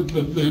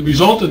the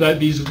result of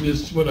that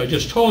is what I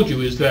just told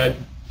you, is that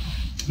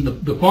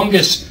the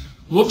fungus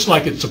looks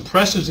like it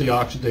suppresses the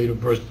oxidative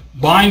burst,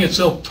 buying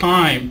itself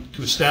time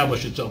to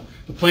establish itself.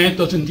 The plant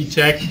doesn't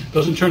detect,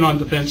 doesn't turn on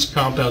defense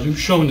compounds. We've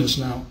shown this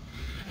now.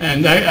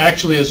 And that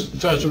actually,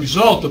 as a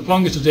result, the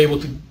fungus is able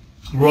to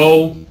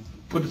grow,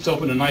 put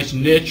itself in a nice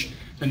niche,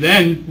 and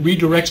then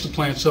redirects the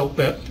plant cell,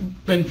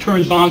 then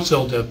turns on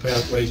cell death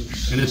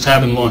pathways, and it's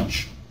having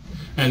lunch.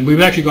 And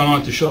we've actually gone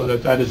on to show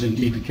that that is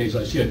indeed the case.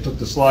 I see I took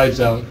the slides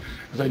out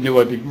because I knew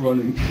I'd be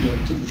running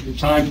the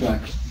time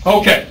back.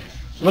 Okay,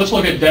 so let's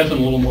look at death in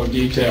a little more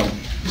detail.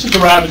 This is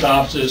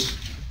Arabidopsis,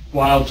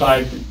 wild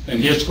type,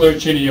 and here's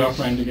Sclerotinia, our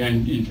friend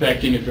again,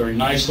 infecting it very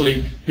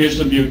nicely. Here's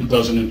the mutant,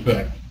 doesn't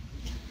infect.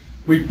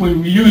 We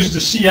use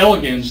the C.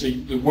 elegans,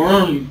 the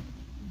worm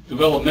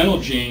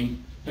developmental gene.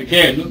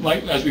 Again,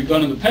 like as we've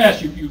done in the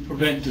past, you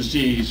prevent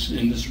disease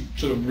in this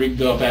sort of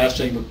rigged up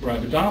assay with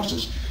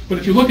Arabidopsis. But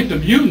if you look at the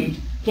mutant,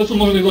 it doesn't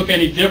really look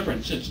any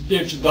different.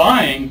 It's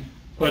dying,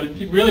 but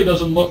it really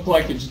doesn't look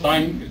like it's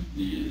dying,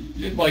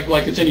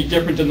 like it's any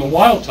different than the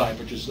wild type,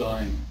 which is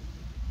dying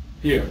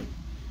here.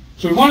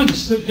 So we wanted to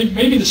think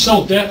maybe the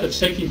cell death that's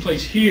taking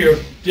place here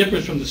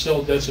differs from the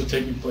cell deaths that are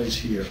taking place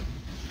here.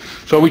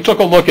 So we took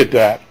a look at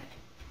that.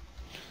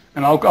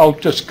 And I'll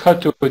just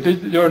cut to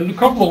it. There are a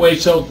couple of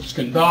ways cells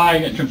can die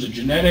in terms of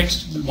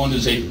genetics. One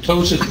is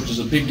apoptosis, which is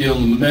a big deal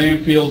in the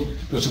mammalian field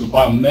because of the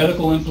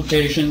biomedical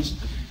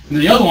implications. And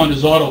the other one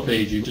is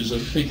autophagy, which is a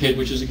big hit,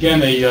 which is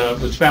again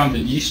was found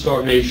in yeast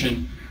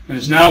starvation and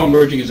is now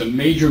emerging as a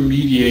major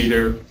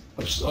mediator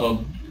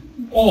of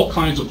all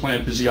kinds of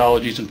plant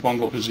physiologies and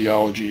fungal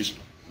physiologies.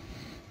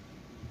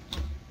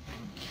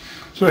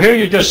 So here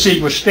you just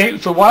see,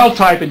 so wild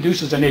type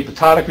induces an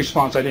apoptotic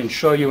response. I didn't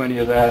show you any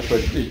of that,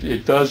 but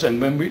it does. And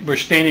when we're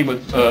staining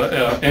with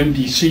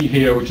MDC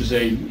here, which is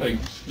a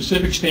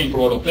specific stain for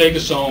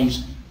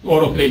autophagosomes,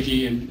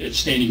 autophagy, and it's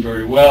staining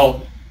very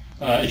well.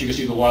 As you can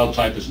see, the wild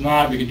type is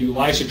not. We can do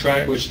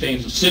lysotract, which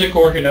stains acidic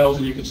organelles,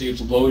 and you can see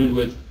it's loaded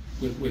with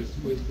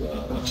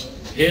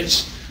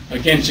hits.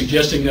 Again,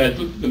 suggesting that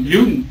the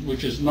mutant,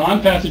 which is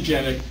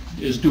non-pathogenic,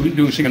 is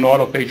inducing an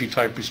autophagy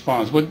type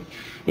response.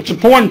 What's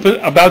important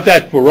about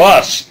that for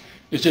us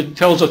is it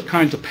tells us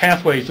kinds of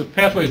pathways. The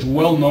pathway is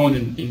well known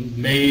in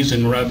maize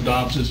and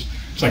Arabidopsis.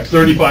 It's like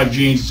 35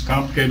 genes. It's a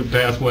complicated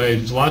pathway.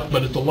 It's a lot,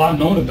 but it's a lot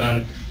known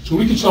about it. So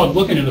we can start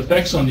looking at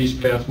effects on these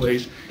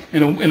pathways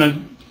in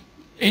an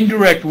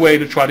indirect way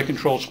to try to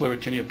control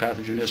sclerotinia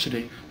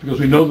pathogenicity, because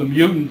we know the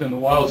mutant and the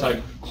wild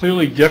type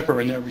clearly differ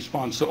in their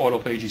response to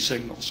autophagy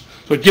signals.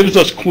 So it gives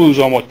us clues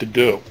on what to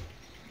do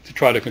to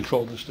try to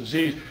control this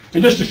disease.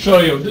 And just to show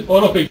you,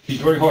 autophagy is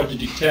very hard to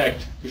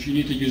detect because you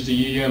need to use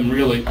the EM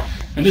really.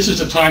 And this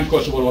is a time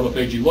course of what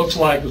autophagy looks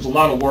like. There's a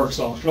lot of work,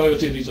 so I'll show you.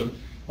 These are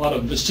a lot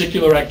of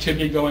vesicular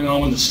activity going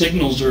on when the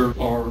signals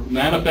are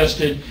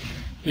manifested.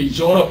 These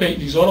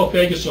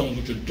autophagosomes,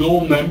 which are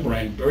dual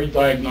membrane, very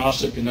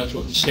diagnostic, and that's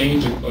what the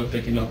stains are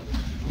picking up,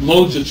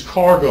 loads its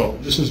cargo.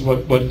 This is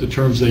what the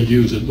terms they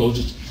use. It loads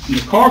its, and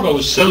the cargo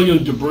is cellular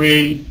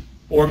debris,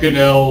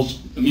 organelles,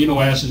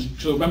 amino acids.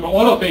 So remember,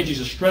 autophagy is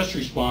a stress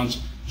response.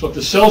 So if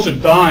the cells are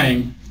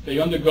dying, they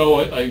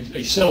undergo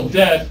a cell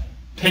death,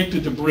 take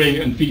the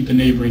debris, and feed the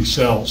neighboring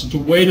cells. It's a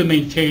way to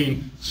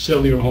maintain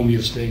cellular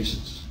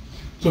homeostasis.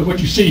 So what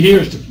you see here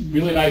is a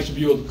really nice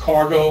view of the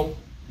cargo.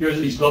 Here's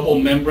these double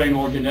membrane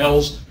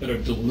organelles that are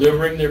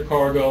delivering their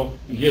cargo,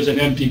 and here's an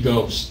empty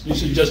ghost.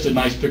 This is just a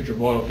nice picture of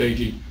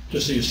autophagy,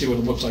 just so you see what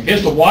it looks like.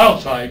 Here's the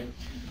wild type,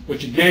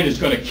 which again is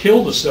going to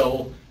kill the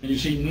cell, and you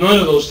see none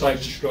of those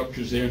types of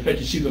structures there. In fact,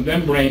 you see the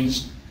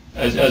membranes,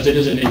 as it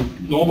is in a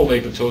normal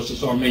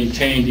apoptosis, are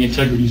maintained, the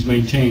integrity is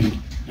maintained,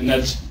 and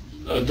that's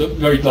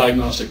very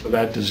diagnostic for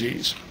that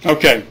disease.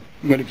 Okay,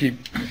 I'm going to keep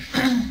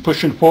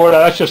pushing forward.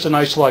 That's just a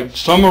nice slide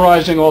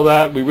summarizing all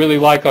that. We really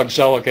like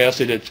oxalic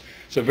acid.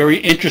 It's a very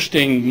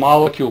interesting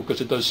molecule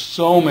because it does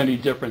so many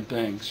different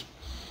things.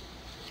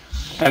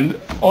 And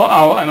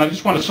I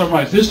just want to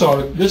summarize this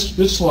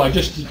slide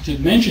just to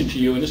mention to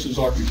you, and this is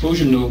our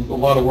conclusion to a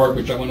lot of work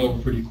which I went over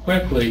pretty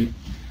quickly,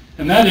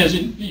 and that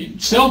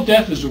is cell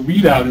death is a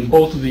readout in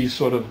both of these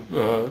sort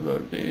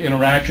of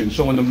interactions.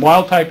 So when the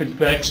wild type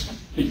infects,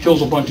 it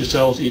kills a bunch of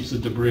cells, eats the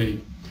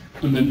debris.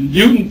 When the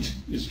mutant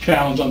is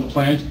challenged on the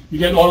plant, you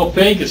get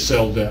autophagous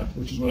cell death,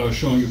 which is what I was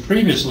showing you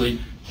previously.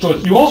 So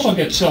you also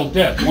get cell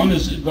death. One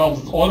is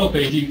involved with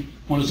autophagy,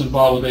 one is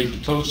involved with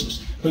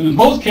apoptosis. But in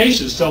both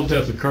cases, cell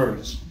death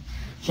occurs.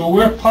 So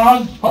what we're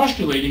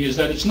postulating is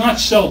that it's not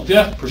cell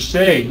death per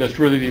se that's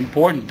really the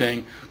important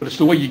thing, but it's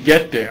the way you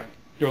get there.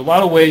 There are a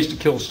lot of ways to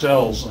kill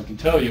cells, I can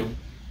tell you.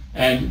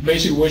 And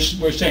basically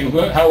we're saying,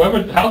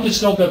 however, how the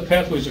cell death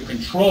pathways are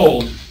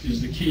controlled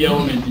is the key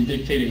element in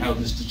dictating how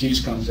this disease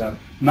comes out.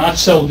 Not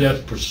cell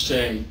death per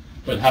se,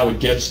 but how it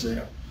gets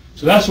there.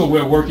 So that's what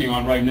we're working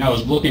on right now,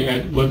 is looking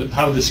at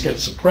how this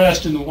gets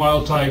suppressed in the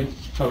wild type,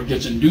 how it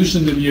gets induced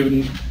in the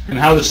mutant, and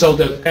how the cell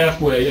death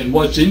pathway and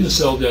what's in the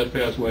cell death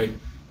pathway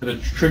that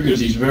it triggers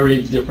these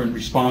very different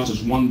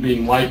responses, one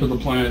being life of the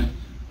plant,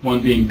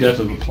 one being death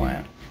of the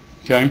plant.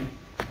 Okay?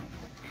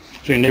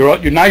 So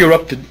now you're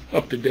up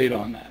to date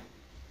on that.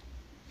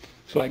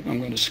 So I'm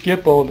going to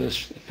skip all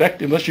this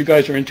unless you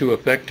guys are into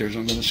effectors,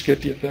 I'm going to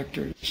skip the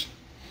effectors.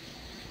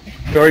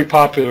 Very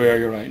popular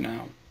area right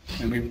now.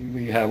 And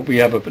we have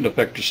an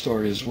effector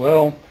story as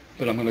well,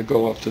 but I'm going to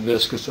go up to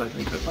this because I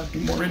think that might be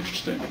more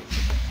interesting.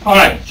 All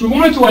right, so we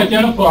wanted to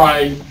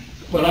identify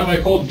what I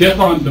might call death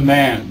on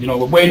demand, a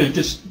way to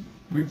just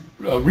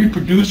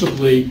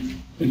reproducibly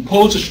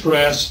impose a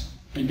stress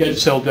and get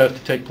cell death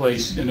to take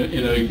place in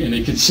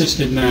a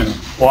consistent manner.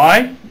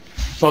 Why?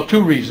 Well,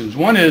 two reasons.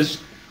 One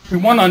is we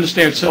want to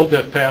understand cell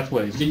death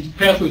pathways. These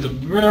pathways are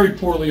very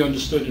poorly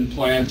understood in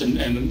plants, and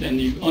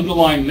the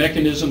underlying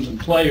mechanisms and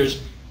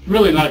players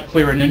really not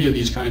clear in any of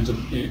these kinds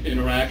of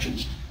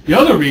interactions. The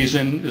other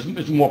reason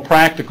is more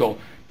practical.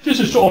 If this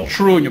is all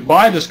true and you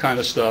buy this kind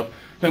of stuff,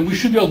 then we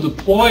should be able to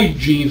deploy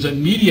genes that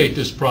mediate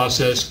this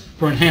process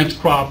for enhanced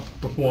crop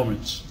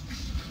performance.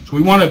 So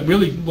we want to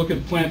really look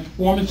at plant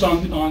performance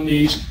on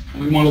these,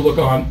 and we want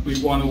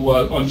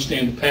to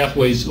understand the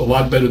pathways a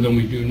lot better than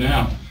we do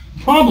now.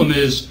 The problem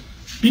is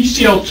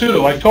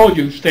BCL2, I told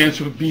you, stands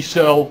for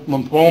B-cell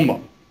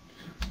lymphoma.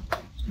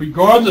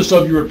 Regardless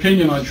of your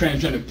opinion on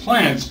transgenic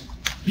plants,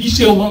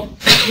 B-cell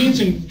genes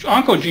and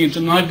oncogenes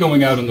are not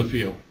going out in the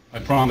field, I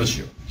promise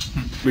you,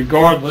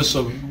 regardless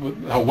of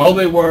how well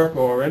they work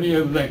or any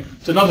other thing.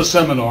 It's another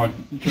seminar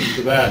in terms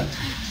of that.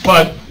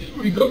 But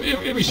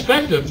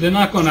irrespective, they're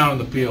not going out in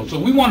the field. So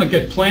we want to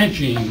get plant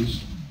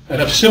genes that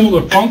have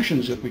similar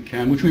functions, if we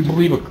can, which we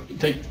believe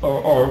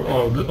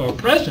are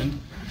present,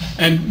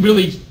 and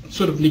really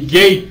sort of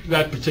negate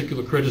that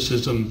particular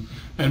criticism.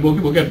 And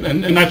we'll get,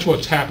 and that's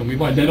what's happened.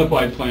 We've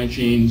identified plant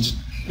genes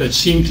that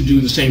seem to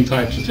do the same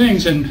types of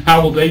things, and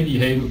how will they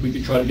behave if we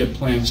could try to get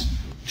plants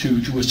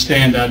to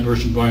withstand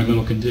adverse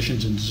environmental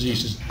conditions and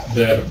diseases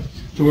better.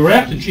 So we're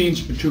after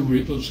genes for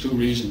those two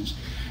reasons.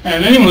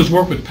 And anyone who's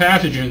worked with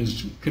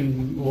pathogens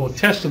will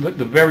attest to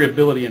the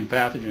variability in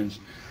pathogens.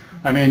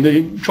 I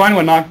mean, trying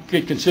to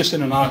get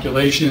consistent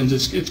inoculations,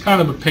 it's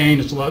kind of a pain.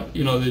 It's a lot,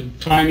 the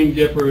timing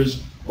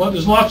differs. Well,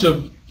 there's lots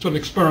of sort of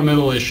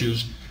experimental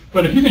issues.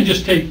 But if you can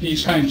just take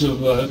these kinds of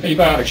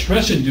abiotic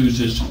stress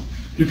inducers,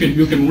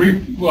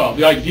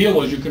 the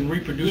ideal is you can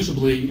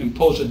reproducibly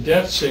impose a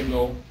death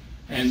signal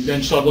and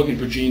then start looking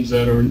for genes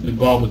that are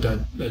involved with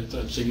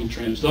that signal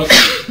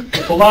transduction.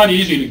 It's a lot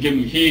easier to give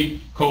them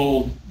heat,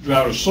 cold,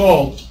 drought, or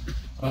salt,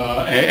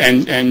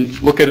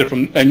 and look at it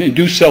and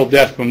do cell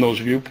death from those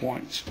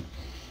viewpoints.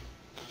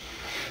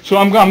 So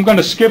I'm going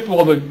to skip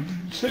all the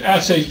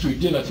assays we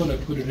did. I thought I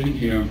put it in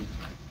here.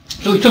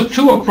 So we took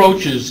two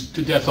approaches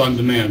to death on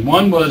demand.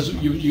 One was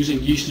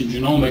using yeast and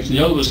genomics, and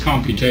the other was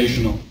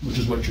computational, which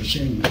is what you're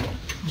seeing now.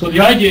 So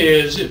the idea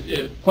is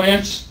if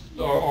plants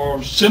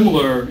are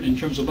similar in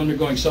terms of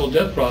undergoing cell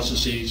death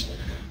processes,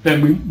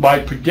 then by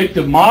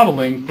predictive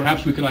modeling,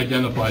 perhaps we can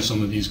identify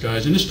some of these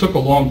guys. And this took a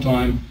long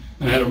time,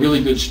 and I had a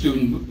really good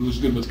student who was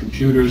good with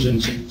computers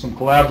and some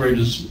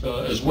collaborators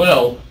as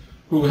well,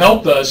 who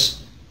helped us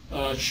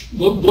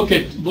look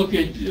at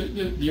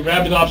the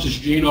Arabidopsis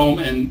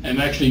genome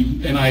and actually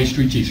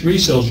NIH3T3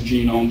 cells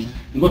genomes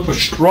and look for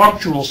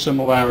structural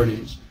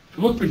similarities.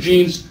 So look for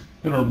genes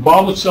that are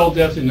involved with cell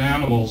death in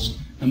animals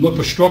and look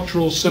for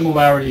structural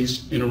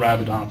similarities in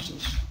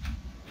Arabidopsis.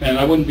 And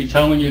I wouldn't be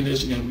telling you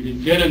this again. We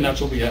didn't get it, and that's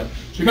what we have.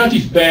 So we got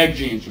these bag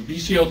genes.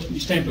 These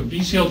stand for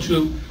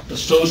BCL2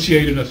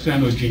 associated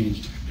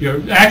athenogenes.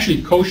 They're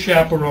actually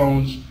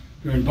co-chaperones.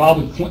 They're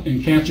involved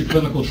in cancer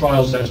clinical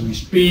trials as we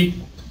speak.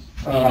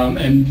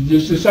 And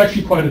there's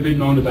actually quite a bit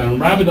known about them.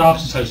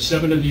 Arabidopsis has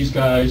 7 of these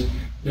guys.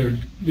 They're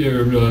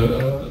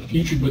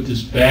featured with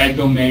this bag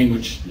domain,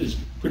 which is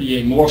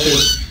pretty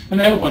amorphous, and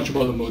they have a bunch of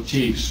other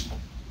motifs.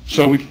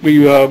 So what's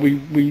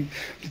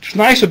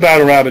nice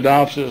about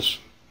Arabidopsis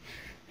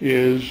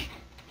is,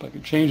 if I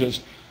could change this,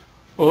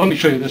 well, let me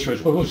show you this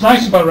first. But what's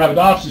nice about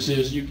Arabidopsis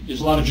is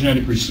there's a lot of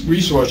genetic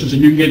resources,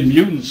 and you can get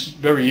mutants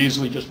very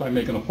easily just by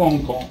making a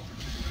phone call.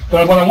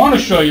 But what I want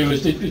to show you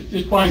is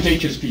it binds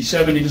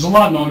HSP70. There's a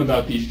lot known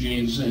about these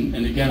genes, and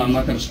again, I'm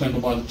not going to spend a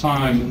lot of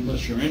time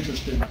unless you're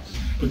interested.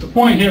 But the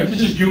point here,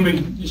 this is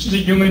a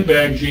human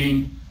bag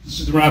gene. This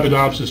is the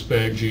Arabidopsis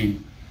bag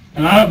gene.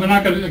 And we're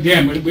not going to,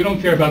 again, we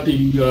don't care about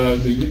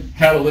the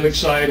catalytic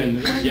site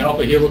and the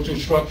alpha helical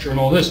structure and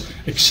all this,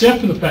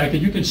 except for the fact that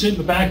you can sit in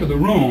the back of the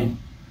room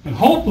and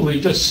hopefully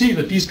just see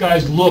that these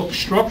guys look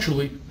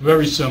structurally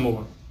very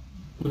similar.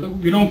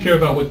 We don't care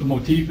about what the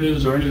motif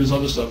is or any of this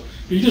other stuff.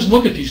 If you just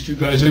look at these two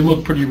guys, they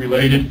look pretty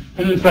related,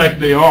 and in fact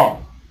they are.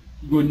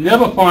 You would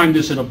never find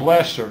this in a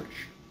blast search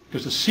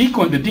because the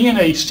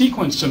DNA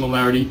sequence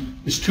similarity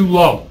is too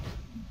low.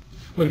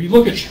 But if you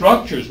look at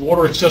structures,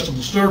 water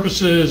accessible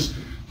surfaces,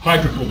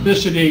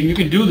 hydrophobicity, you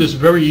can do this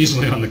very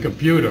easily on the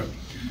computer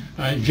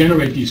and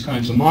generate these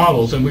kinds of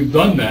models, and we've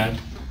done that.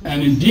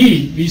 And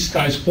indeed, these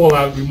guys fall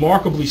out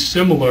remarkably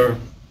similar,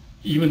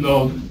 even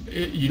though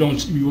you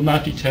will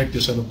not detect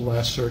this at a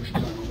blast search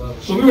level.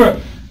 So we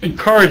were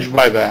encouraged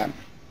by that.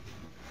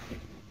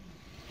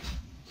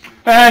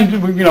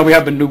 And we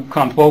have a new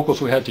confocal,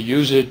 so we had to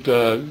use it.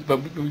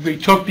 But we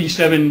took these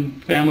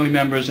 7 family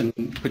members and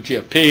put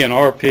GFP and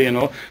RP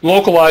and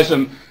localized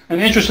them. And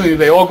interestingly,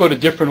 they all go to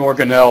different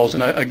organelles.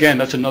 And again,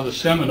 that's another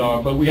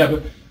seminar. But we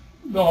have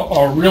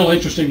our real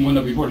interesting one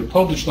that we've already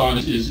published on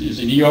is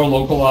an ER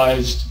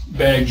localized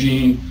bag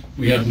gene.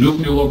 We have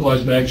nuclear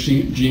localized bag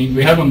gene.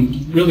 We have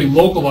them really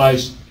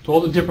localized to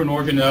all the different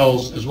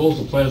organelles as well as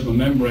the plasma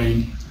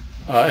membrane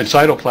and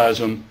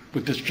cytoplasm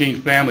with this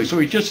gene family. So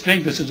we just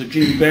think this is a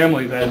gene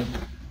family that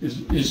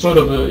is sort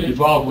of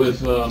involved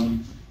with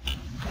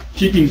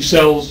keeping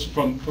cells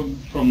from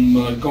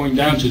going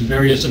down to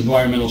various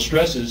environmental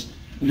stresses.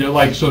 And they're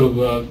like sort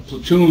of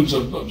platoons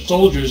of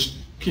soldiers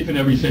keeping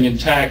everything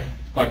intact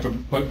by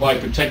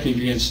protecting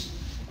against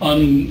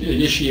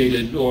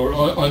uninitiated or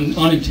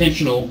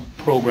unintentional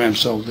programmed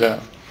cell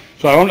death.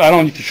 So I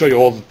don't need to show you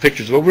all the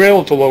pictures, but we're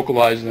able to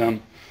localize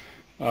them,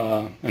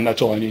 and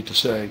that's all I need to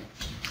say.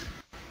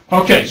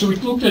 Okay, so we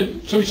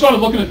started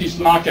looking at these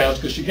knockouts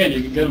because again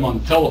you can get them on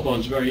the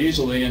telephones very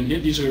easily, and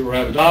these are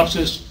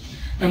Arabidopsis.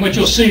 And what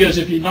you'll see is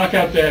if you knock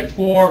out bag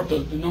 4, the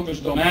numbers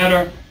don't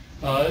matter,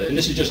 and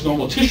this is just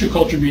normal tissue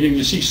culture meaning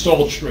you see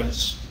salt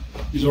stress.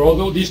 These are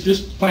all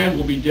this plant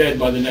will be dead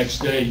by the next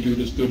day due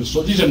to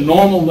salt. These are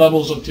normal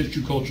levels of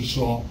tissue culture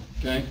salt.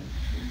 Okay.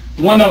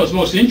 The one that was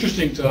most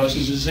interesting to us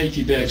is this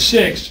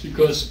AT-bag6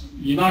 because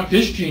you knock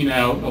this gene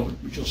out,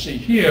 which you'll see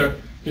here,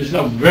 is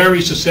now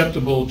very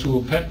susceptible to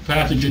a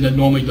pathogen that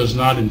normally does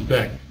not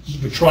infect. This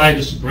is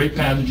botrytis, a great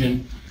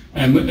pathogen,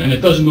 and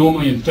it doesn't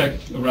normally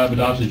infect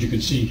Arabidopsis, as you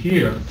can see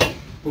here.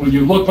 But when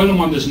you put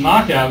them on this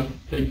knockout,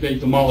 they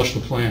demolish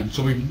the plant.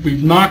 So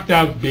we've knocked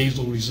out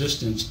basal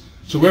resistance.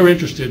 So we're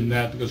interested in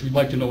that because we'd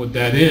like to know what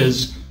that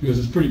is because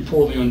it's pretty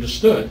poorly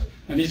understood.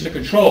 And these are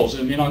controls.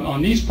 I mean,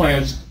 on these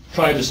plants,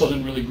 botrytis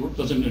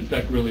doesn't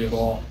infect really at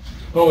all.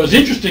 But what was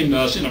interesting to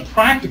us, in a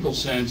practical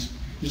sense,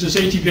 is this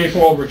ATPase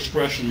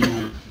overexpression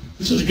unit.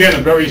 This is, again,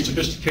 a very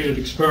sophisticated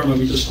experiment.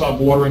 We just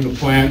stopped watering the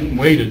plant and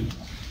waited.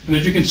 And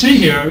as you can see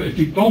here, if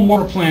you don't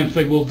water plants,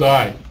 they will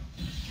die.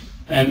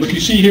 And what you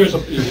see here is a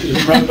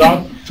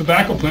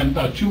tobacco plant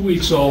about 2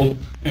 weeks old,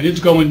 and it's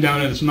going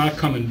down and it's not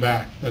coming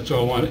back. That's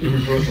all I want,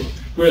 irreversible.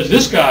 Whereas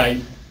this guy,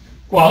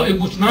 while it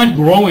was not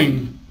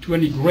growing to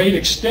any great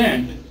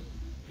extent,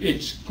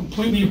 it's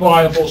completely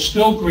viable,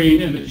 still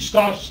green, and it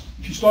stops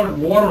If you started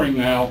watering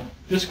now,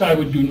 this guy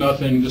would do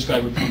nothing, this guy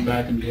would come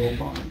back and go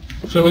fine.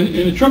 So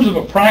in terms of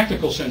a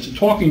practical sense, and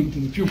talking to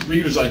the few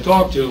breeders I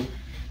talk to,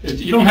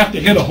 you don't have to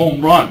hit a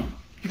home run.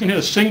 You can hit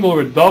a single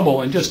or a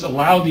double and just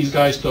allow these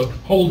guys to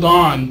hold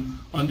on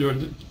on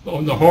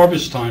the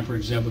harvest time, for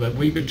example, that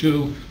week or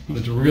two when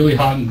it's really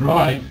hot and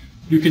dry.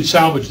 You can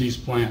salvage these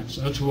plants.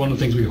 That's one of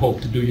the things we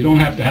hope to do. You don't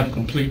have to have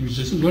complete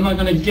resistance. We're not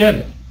going to get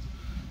it.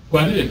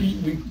 But if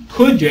we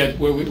could get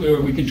where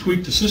we can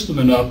tweak the system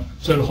enough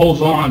so it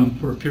holds on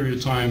for a period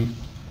of time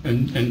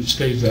and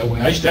stays that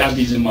way. I used to have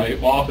these in my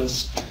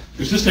office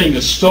because this thing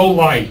is so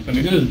light. I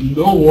mean, there's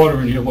no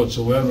water in here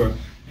whatsoever.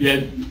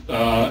 Yet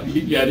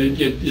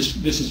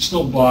this is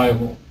still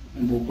viable,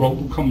 and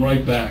we'll come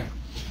right back.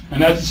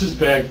 And that's this is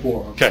bag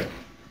 4. Okay.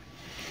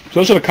 So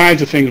those are the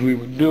kinds of things we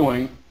were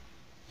doing.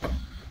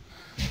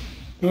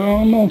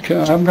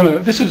 Okay,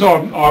 this is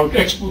our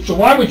so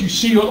why would you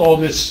see all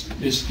this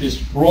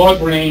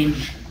broad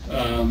range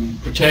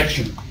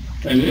protection?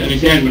 And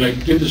again, when I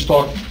give this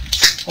talk,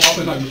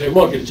 often I say,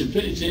 look, it's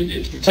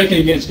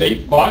protecting against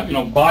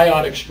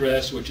biotic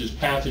stress, which is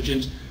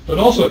pathogens, but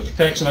also it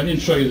protects, and I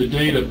didn't show you the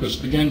data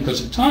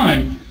because of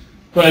time,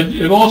 but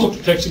it also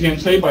protects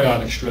against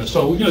abiotic stress.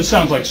 So it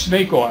sounds like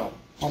snake oil.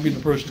 I'll be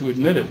the first to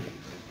admit it.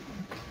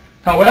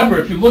 However,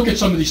 if you look at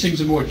some of these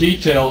things in more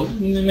detail,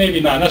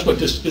 maybe not. That's what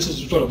this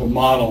is sort of a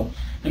model.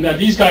 And that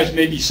these guys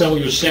may be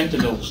cellular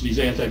sentinels, these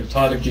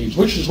antibiotic genes,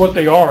 which is what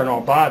they are in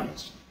our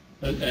bodies.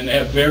 And they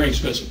have varying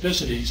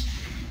specificities.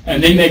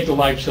 And they make the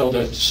life cell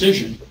death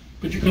decision.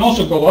 But you can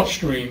also go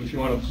upstream if you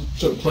want to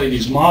sort of play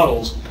these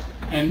models.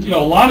 And a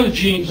lot of the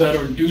genes that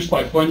are induced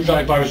by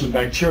fungi, viruses, and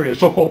bacteria,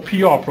 so-called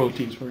PR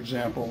proteins, for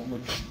example,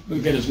 which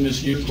again is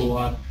misused a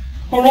lot,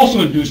 are also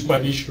induced by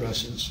these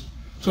stresses.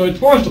 So as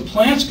far as the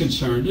plant's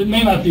concerned, it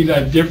may not be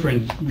that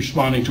different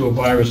responding to a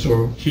virus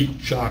or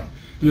heat shock.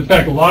 And in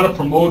fact, a lot of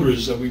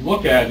promoters that we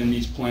look at in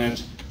these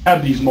plants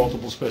have these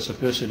multiple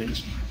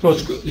specificities. So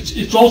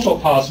it's also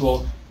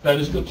possible that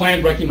as the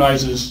plant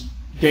recognizes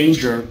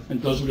danger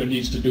and does what it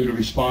needs to do to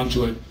respond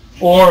to it,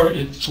 or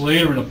it's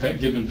later in a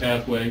given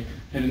pathway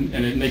and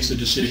it makes the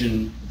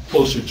decision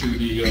closer to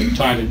the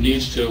time it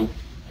needs to,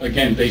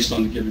 again, based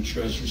on the given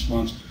stress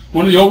response.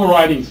 One of the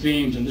overriding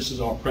themes, and this is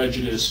our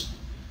prejudice,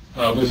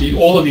 with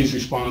all of these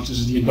responses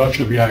is the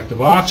induction of reactive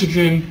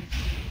oxygen.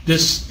 The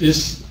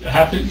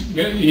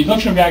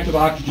induction of reactive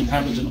oxygen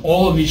happens in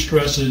all of these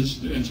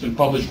stresses, and it's been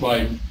published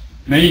by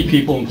many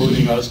people,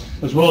 including us,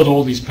 as well as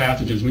all these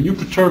pathogens. When you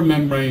perturb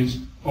membranes,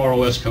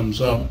 ROS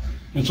comes up.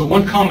 And so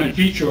one common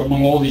feature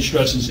among all these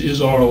stresses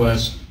is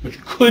ROS, which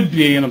could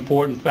be an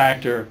important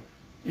factor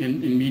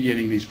in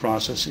mediating these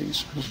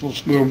processes.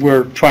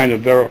 We're trying to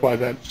verify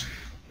that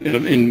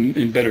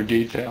in better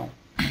detail.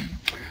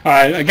 All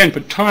right, again,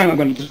 for time, I'm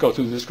going to just go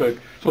through this quick.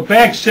 So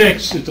bag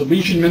 6 is the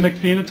lesion mimic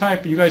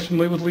phenotype. Are you guys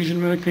familiar with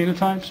lesion mimic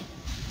phenotypes?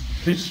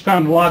 This is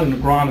found a lot in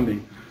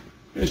agronomy.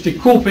 It's the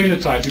cool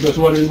phenotype because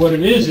what it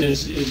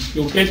is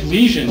you'll get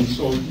lesions,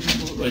 or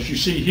as you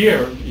see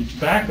here in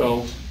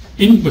tobacco,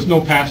 with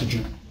no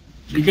pathogen.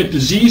 So you get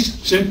disease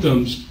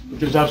symptoms, but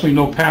there's absolutely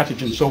no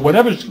pathogen. So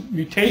whatever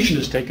mutation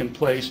has taken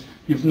place,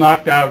 you've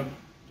knocked out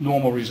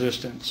normal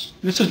resistance.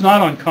 This is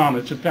not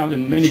uncommon. It's found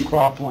in many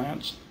crop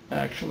plants,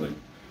 actually.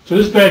 So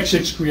this bag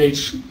 6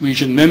 creates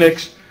lesion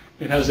mimics.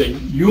 It has a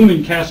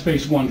human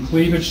caspase-1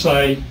 cleavage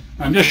site.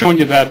 I'm just showing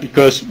you that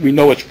because we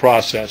know it's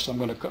processed. I'm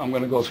going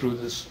to go through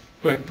this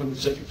quick for the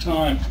sake of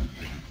time.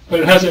 But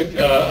it has a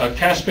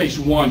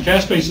caspase-1.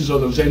 Caspases are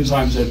those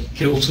enzymes that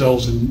kill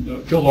cells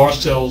and kill our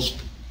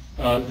cells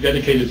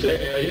dedicated to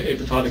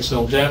apoptotic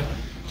cell death.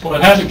 So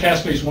it has a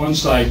caspase-1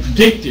 site,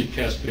 predicted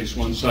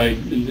caspase-1 site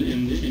in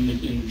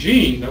the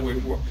gene that we're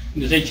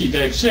in this AT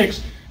bag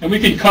 6. And we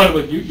can cut it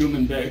with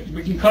human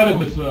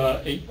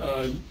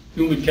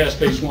human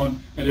caspase-1,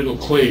 and it'll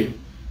cleave.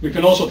 We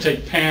can also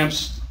take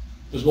PAMPs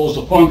as well as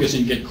the fungus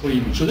and get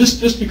cleavage. So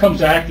this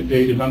becomes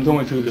activated, and I'm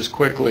going through this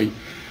quickly,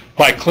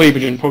 by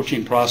cleavage and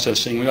protein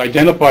processing. We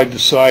identified the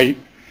site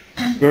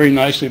very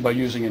nicely by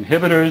using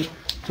inhibitors.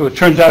 So it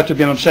turns out to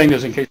be, and I'm saying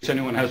this in case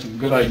anyone has some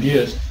good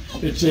ideas,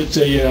 it's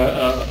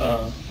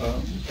a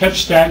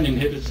pepstatin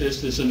inhibits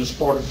this. This is an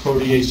aspartic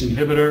protease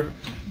inhibitor.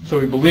 So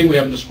we believe we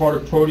have an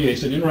aspartic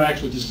protease that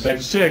interacts with this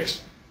bag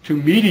 6 to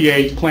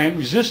mediate plant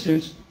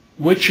resistance,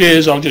 which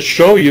is, I'll just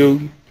show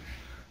you,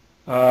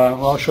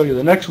 I'll show you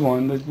the next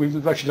one.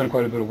 We've actually done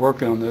quite a bit of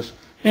work on this,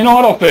 in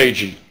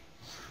autophagy.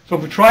 So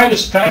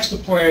botrytis attacks the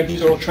plant,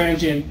 these are all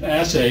transient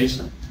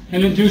assays,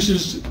 and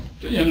induces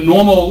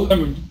normal,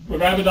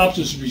 Arabidopsis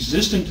is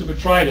resistant to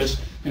botrytis,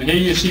 and here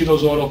you see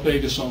those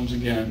autophagosomes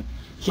again.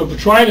 So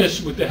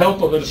botrytis, with the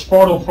help of an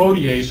aspartyl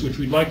protease, which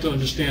we'd like to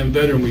understand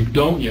better and we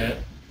don't yet,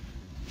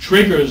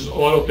 triggers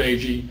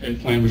autophagy and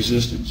plant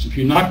resistance. If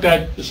you knock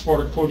that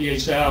aspartic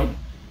protease out,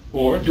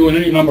 or doing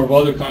any number of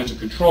other kinds of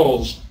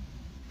controls,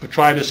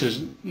 botrytis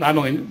is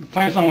the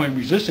plant's not only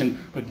resistant,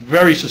 but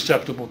very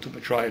susceptible to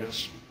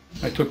botrytis.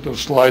 I took those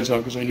slides out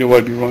because I knew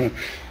I'd be running.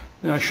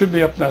 And I should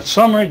be up that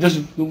summary. This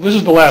is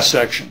the last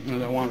section,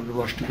 and I wanted to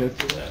rush to get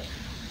to that.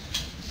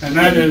 and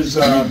that is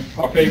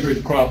our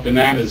favorite crop,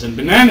 bananas. And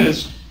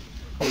bananas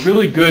are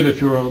really good if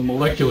you're a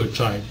molecular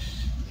type.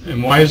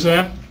 And why is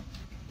that?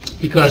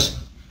 Because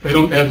they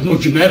don't have no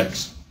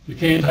genetics. You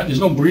can't. There's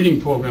no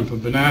breeding program for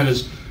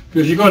bananas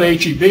because you go to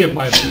HEB and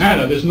buy a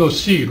banana, there's no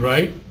seed,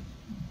 right?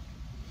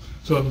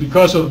 So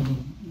because of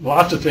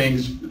lots of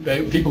things,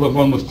 people have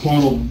run with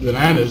clonal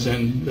bananas,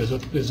 and there's a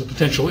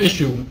potential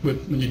issue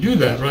with when you do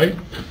that, right?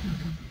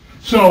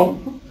 So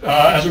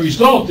as a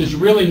result, there's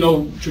really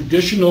no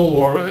traditional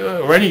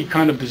or any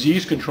kind of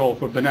disease control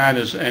for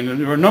bananas, and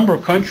there are a number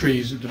of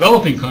countries,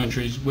 developing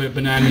countries, where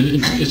banana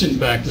is in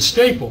fact a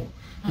staple.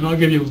 And I'll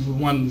give you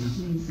one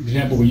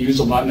example we use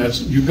a lot, and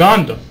that's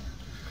Uganda.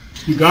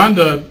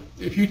 Uganda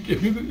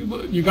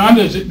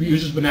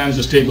uses bananas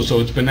as staple,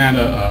 so it's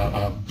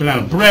banana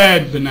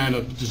bread,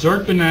 banana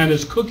dessert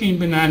bananas, cooking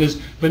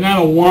bananas,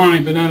 banana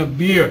wine, banana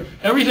beer.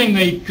 Everything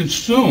they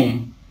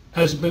consume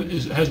has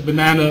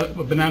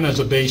banana as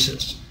a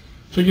basis.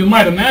 So you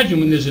might imagine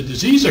when there's a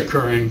disease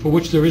occurring for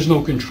which there is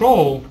no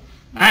control,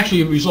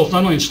 actually it results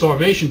not only in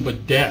starvation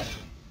but death.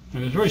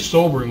 And it's very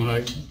sobering when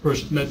I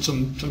first met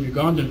some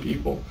Ugandan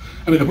people.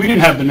 I mean, if we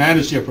didn't have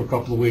bananas here for a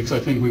couple of weeks, I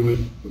think we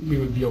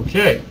would be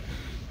okay.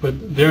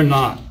 But they're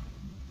not.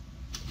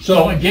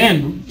 So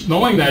again,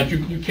 knowing that,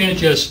 you can't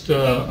just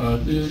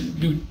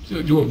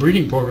do a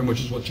breeding program,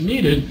 which is what's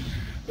needed.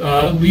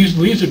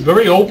 Leaves it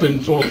very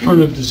open to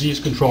alternative disease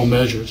control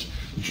measures.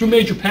 The two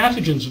major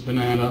pathogens of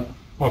banana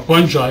are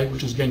fungi,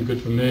 which is again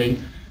good for me,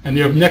 and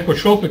they're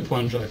necrotrophic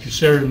fungi,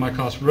 Fusarium and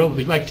Mycosporella.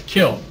 They like to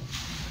kill.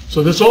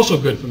 So this is also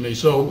good for me.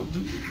 So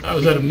I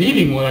was at a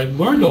meeting when I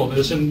learned all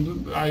this,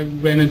 and I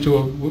ran into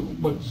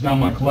what's now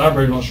my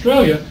collaborator in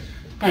Australia,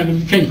 and it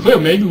became clear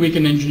maybe we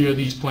can engineer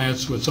these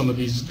plants with some of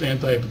these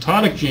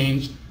anti-apoptotic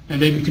genes and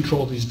maybe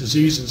control these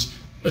diseases,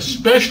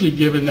 especially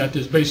given that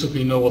there's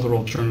basically no other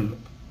alternative.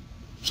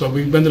 So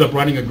we ended up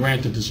writing a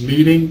grant at this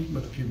meeting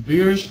with a few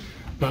beers,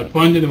 got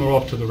funded, and we're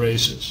off to the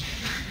races.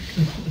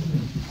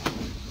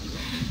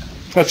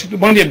 That's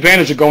one of the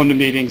advantages of going to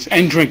meetings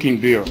and drinking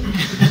beer.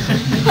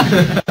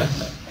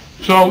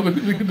 So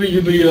the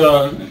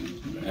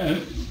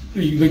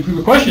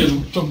question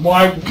is, so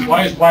why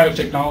is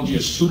biotechnology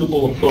a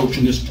suitable approach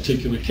in this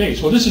particular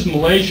case? Well, this is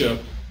Malaysia,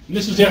 and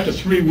this is after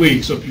 3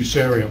 weeks of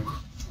Fusarium.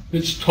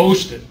 It's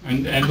toasted,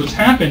 and what's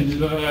happened,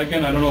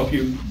 again, I don't know if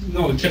you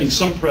know, it's getting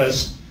some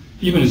press,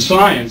 even in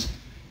science,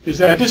 is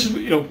that this is,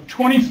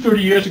 20,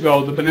 30 years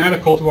ago, the banana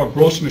cultivar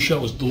Gros Michel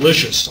was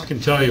delicious. I can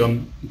tell you,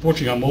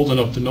 unfortunately, I'm old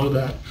enough to know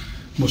that.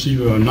 Most of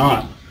you are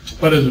not.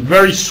 But it's a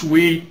very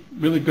sweet,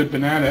 really good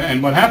banana,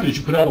 and what happened is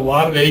you put out a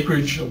lot of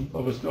acreage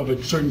of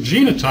a certain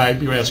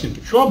genotype, you're asking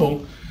for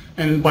trouble,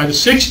 and by the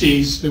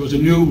 60s, there was a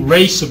new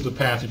race of the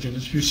pathogen,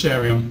 it's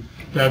Fusarium,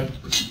 that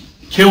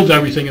killed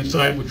everything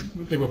inside, which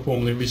they were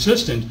formerly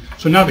resistant.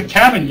 So now the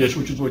Cavendish,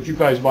 which is what you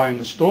guys buy in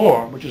the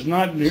store, which is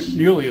not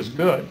nearly as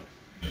good,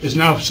 is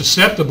now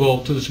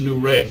susceptible to this new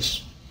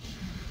race.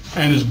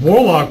 And as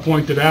Borlaug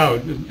pointed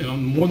out,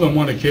 on more than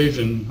one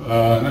occasion,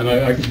 and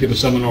I could give a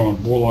seminar on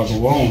Borlaug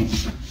alone,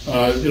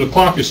 the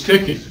clock is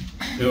ticking.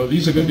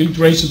 These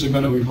races are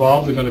going to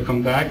evolve, they're going to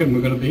come back, and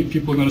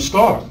people are going to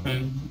starve.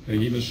 And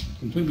he was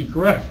completely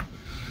correct.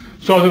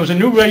 So there was a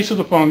new race of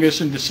the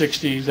fungus in the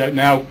 60s that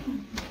now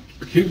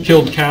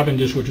killed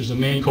Cavendish, which is the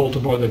main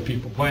cultivar that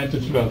people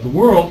planted throughout the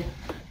world.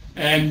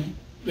 And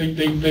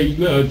they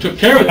took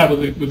care of that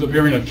with the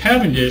variant of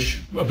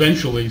Cavendish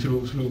eventually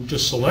through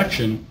just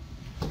selection.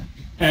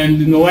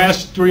 And in the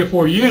last 3 or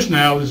 4 years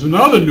now, there's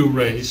another new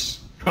race,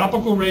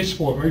 tropical race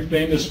 4, very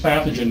famous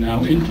pathogen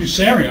now, in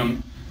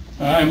Fusarium,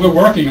 and we're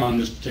working on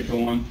this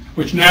particular one,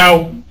 which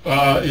now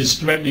is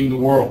threatening the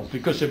world.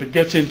 Because if it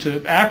gets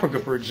into Africa,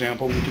 for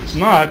example, which it's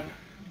not,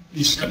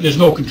 there's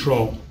no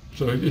control.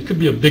 So it could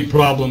be a big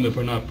problem if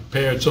we're not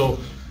prepared. So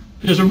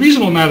there's a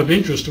reasonable amount of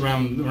interest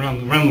around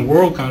the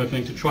world kind of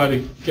thing to try to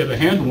get a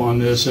handle on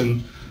this.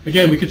 And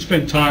again, we could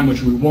spend time,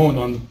 which we won't,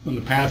 on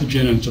the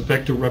pathogen and its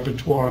effector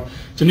repertoire.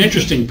 It's an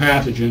interesting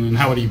pathogen and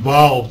how it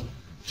evolved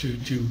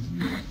to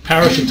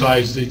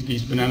parasitize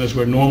these bananas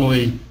where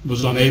normally it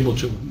was unable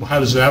to. How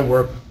does that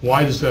work?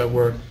 Why does that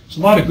work? It's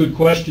a lot of good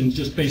questions,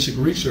 just basic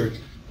research.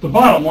 The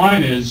bottom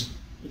line is,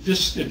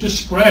 if this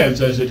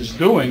spreads as it is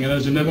doing, and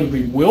as it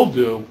inevitably will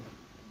do,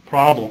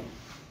 problem.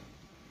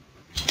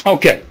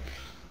 Okay.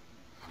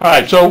 All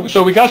right,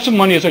 so we got some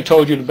money, as I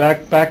told you, to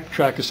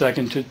backtrack a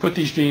second, to put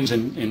these genes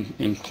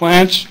in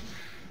plants.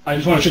 I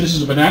just want to show this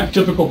is a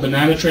typical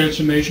banana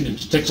transformation.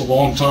 It takes a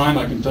long time,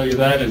 I can tell you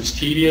that, and it's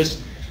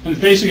tedious. And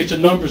basically, it's a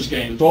numbers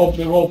game.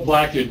 They're all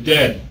black, they're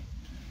dead.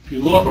 If you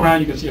look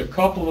around, you can see a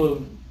couple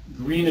of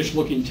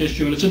greenish-looking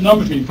tissue, and it's a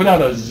numbers game. You put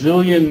out a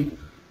zillion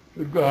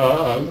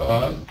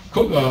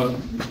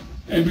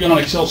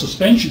embryonic cell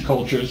suspension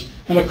cultures,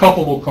 and a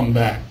couple will come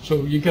back.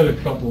 So you get a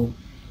couple.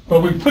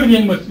 But we put it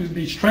in with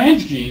these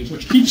transgenes,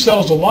 which keep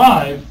cells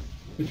alive.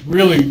 It's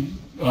really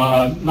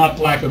not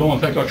black at all. In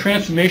fact, our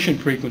transformation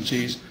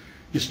frequencies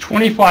is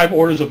 25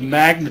 orders of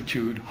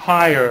magnitude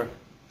higher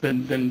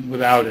than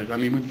without it. I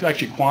mean, we've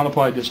actually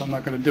quantified this. I'm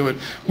not going to do it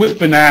with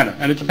banana,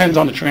 and it depends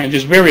on the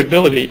there's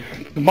variability.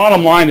 The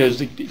bottom line is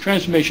the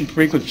transformation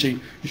frequency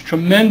is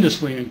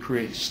tremendously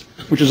increased,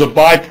 which is a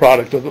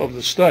byproduct of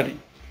the study.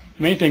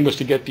 The main thing was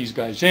to get these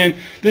guys in.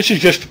 This is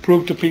just to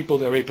prove to people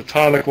they're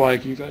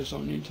apoptotic-like. You guys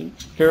don't need to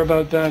care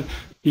about that.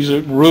 These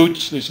are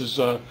roots. This is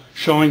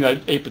showing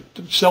that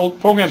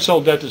programmed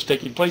cell death is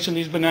taking place in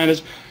these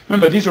bananas.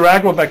 Remember, these are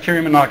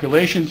agrobacterium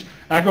inoculations.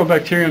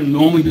 Agrobacterium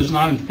normally does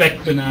not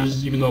infect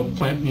bananas, even though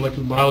plant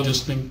molecular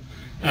biologists think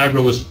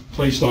agro was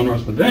placed on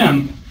Earth for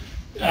them.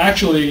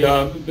 Actually,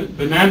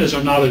 bananas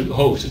are not a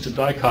host. It's a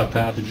dicot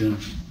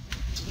pathogen.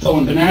 So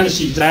when banana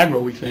sees agro,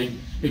 we think,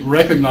 it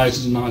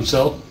recognizes a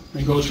non-self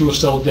and goes through a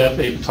cell death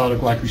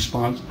apoptotic-like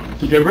response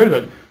to get rid of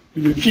it.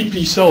 When you keep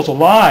these cells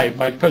alive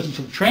by the presence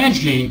of the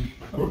transgene,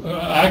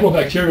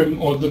 agrobacterium,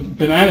 or the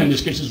banana in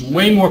this case, is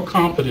way more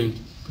competent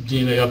for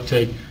DNA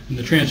uptake, and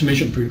the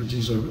transmission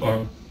frequencies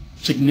are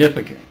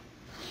significant.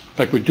 In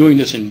fact, we're doing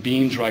this in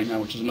beans right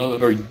now, which is another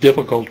very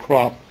difficult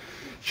crop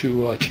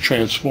to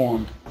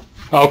transform.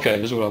 Okay,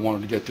 this is what I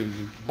wanted to get to,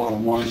 the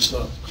bottom line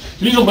stuff.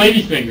 These are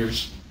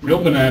ladyfingers,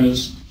 real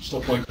bananas,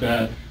 stuff like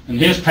that. And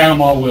here's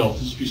Panama wilt.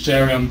 This is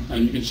Fusarium,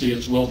 and you can see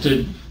it's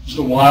wilted. It's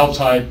the wild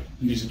type,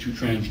 and these are two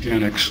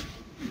transgenics.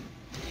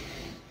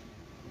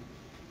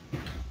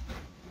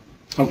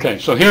 Okay,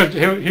 so here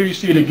you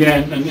see it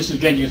again, and this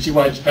again, you can see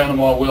why it's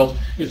Panama wilt.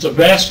 It's a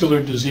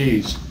vascular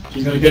disease. So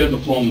you're going to get it in the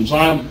phloem and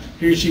xylem.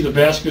 Here you see the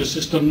vascular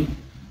system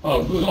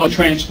of a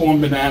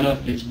transformed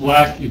banana. It's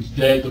black, it's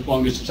dead, the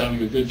fungus is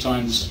having a good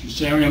time. This is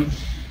Fusarium.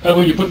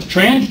 When you put the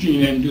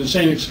transgene in, do the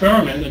same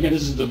experiment. Again,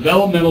 this is a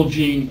developmental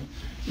gene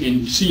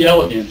in C.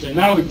 elegans, and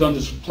now we've done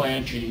this with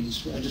plant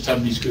genes. I just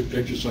have these good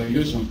pictures, so I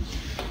use them.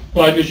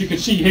 But as you can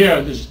see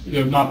here,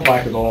 they're not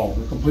black at all.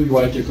 They're completely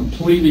white. They're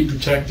completely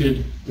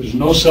protected. There's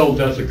no cell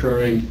death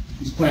occurring.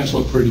 These plants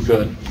look pretty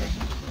good.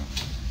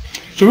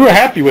 So we were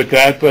happy with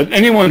that, but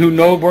anyone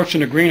who works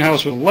in a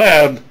greenhouse or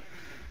lab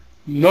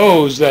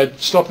knows that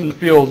stuff in the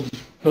field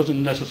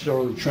doesn't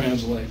necessarily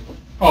translate.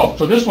 Oh,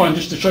 so this one,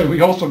 just to show you,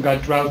 we also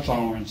got drought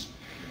tolerance.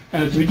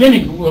 And at the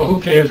beginning, well,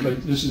 who cares,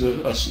 but this is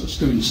a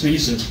student's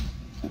thesis.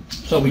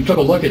 So we took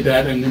a look at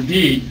that, and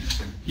indeed,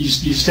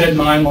 these said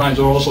 9 lines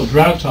are also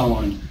drought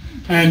tolerant.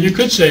 And you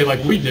could say,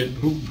 like we did,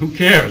 who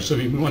cares? I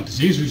mean, we want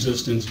disease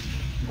resistance.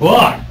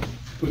 But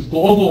with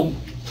global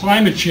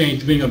climate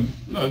change being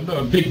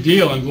a big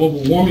deal and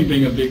global warming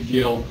being a big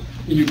deal,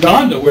 in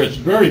Uganda, where it's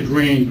very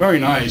green, very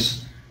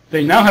nice,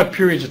 they now have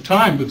periods of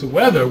time with the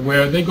weather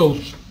where they go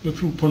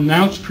through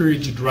pronounced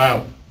periods of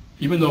drought.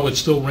 Even though it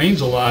still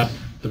rains a lot,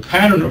 the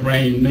pattern of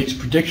rain makes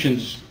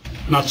predictions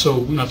not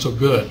so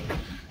good.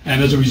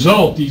 And as a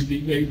result,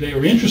 they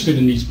are interested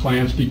in these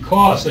plants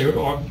because they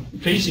are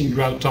facing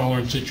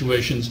drought-tolerant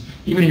situations,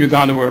 even in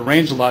Uganda where it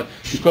rains a lot,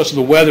 because of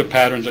the weather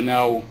patterns are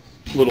now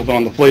a little bit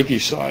on the flaky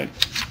side.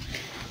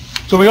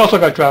 So we also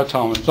got drought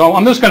tolerance. So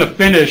I'm just going to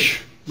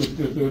finish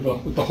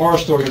with the horror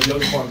story of the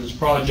other part of this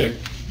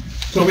project.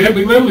 So we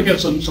were able to get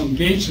some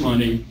Gates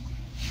money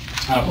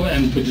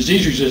and for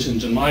disease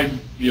resistance, in my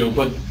view,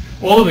 but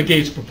all of the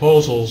Gates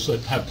proposals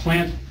that have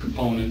plant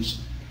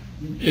components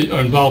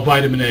involve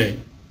vitamin A.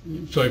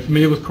 So you're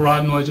familiar with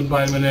carotenoids and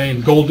vitamin A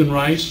and golden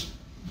rice?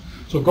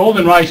 So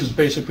golden rice is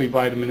basically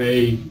vitamin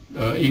A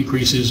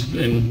increases,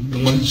 and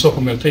the one stuff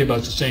I'm going to tell you about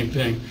is the same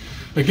thing.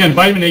 Again,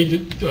 vitamin A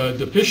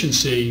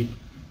deficiency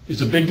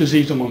is a big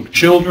disease among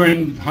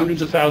children.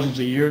 Hundreds of thousands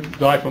a year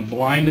die from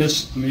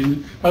blindness. I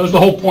mean, that was the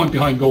whole point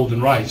behind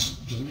golden rice,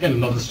 which is, again,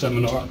 another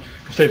seminar,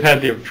 because they've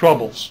had their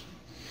troubles.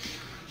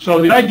 So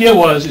the idea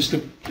is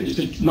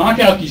to knock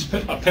out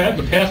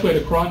the pathway to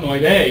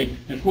carotenoid A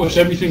and force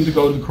everything to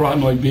go to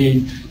carotenoid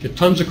B, get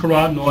tons of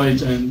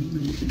carotenoids,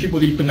 and people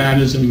would eat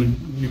bananas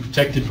and be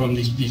protected from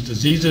these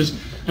diseases,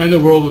 and the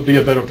world would be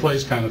a better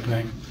place kind of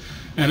thing.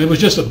 And it was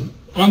just an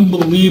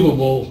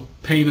unbelievable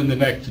pain in the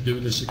neck to do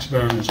this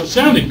experiment. So it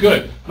sounded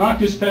good. Knock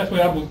this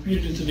pathway out, we'll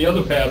feed it to the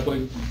other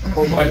pathway,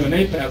 or vitamin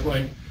A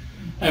pathway.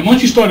 And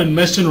once you started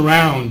messing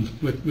around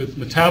with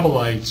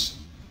metabolites,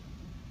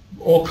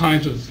 all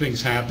kinds of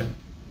things happen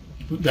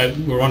that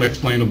were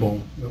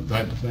unexplainable,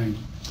 type of thing.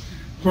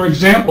 For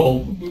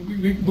example,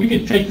 we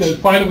could take the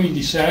phytamine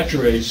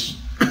desaturase,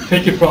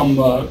 take it from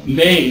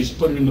maize,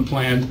 put it in the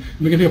plant, and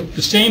we could get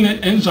the same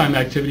enzyme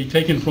activity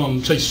taken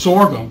from, say,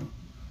 sorghum.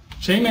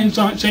 Same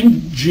enzyme,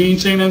 same gene,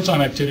 same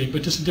enzyme activity,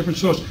 but just a different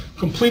source.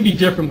 Completely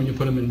different when you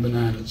put them in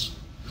bananas.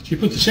 So you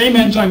put the same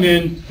enzyme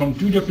in from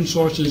 2 different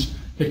sources,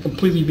 they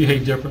completely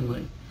behave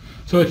differently.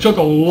 So it took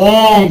a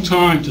long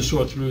time to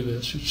sort through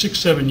this, 6,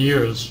 7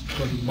 years,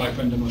 according to my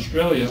friend in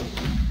Australia.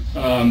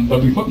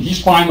 But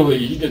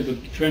he did the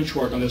trench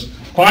work on this.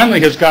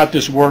 Finally has got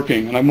this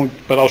working,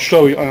 but I'll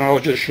show you, and I'll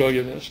just show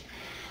you this.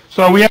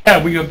 So we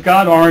have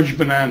got orange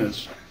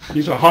bananas.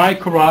 These are high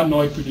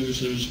carotenoid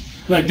producers.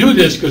 And I do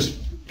this because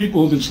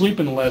people who've been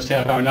sleeping the last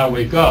half hour now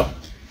wake up.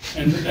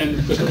 And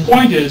because the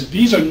point is,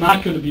 these are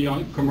not going to be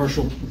on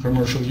commercial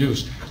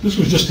use. This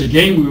was just a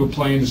game we were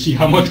playing to see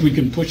how much we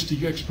can push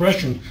the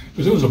expression,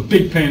 because it was a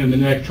big pain in the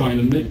neck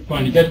trying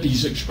to get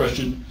these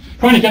expression.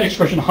 trying to get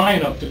expression high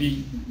enough to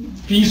be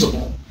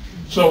feasible.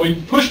 So we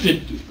pushed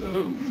it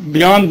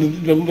beyond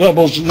the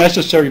levels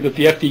necessary that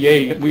the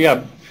FDA, we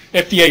have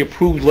FDA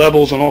approved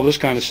levels and all this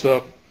kind of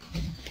stuff.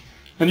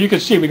 And you can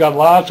see we got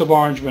lots of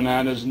orange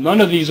bananas.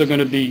 None of these are going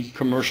to be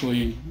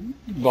commercially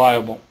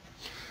viable.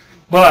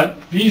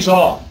 But these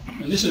are.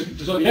 And this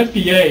is, so the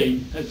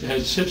FDA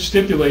has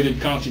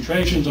stipulated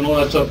concentrations and all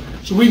that stuff.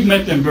 So we've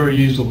met them very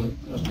easily.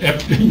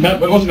 But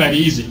it wasn't that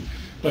easy.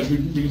 But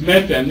we've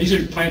met them. These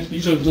are plants.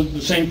 These are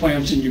the same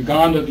plants in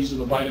Uganda. These are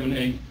the vitamin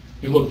A.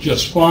 They look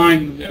just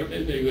fine.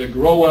 They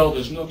grow well.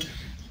 There's no.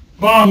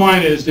 Bottom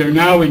line is they're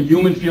now in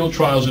human field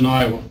trials in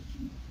Iowa.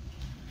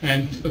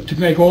 And to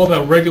make all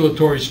that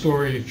regulatory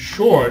story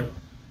short,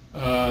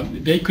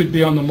 they could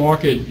be on the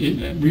market,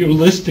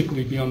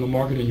 realistically be on the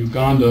market in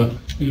Uganda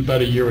in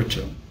about a year or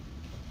two.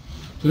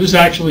 So this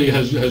actually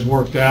has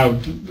worked out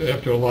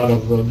after a lot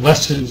of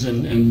lessons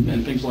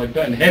and things like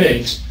that, and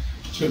headaches,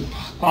 to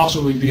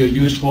possibly be a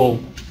useful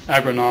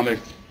agronomic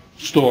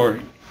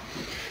story.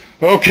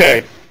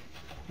 Okay,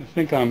 I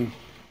think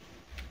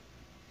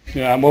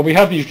well, we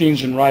have these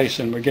genes in rice,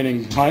 and we're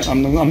getting high,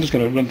 I'm just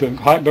going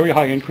to very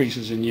high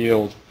increases in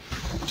yield.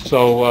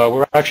 So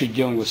we're actually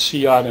dealing with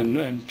Siad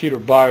and Peter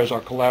Byers, our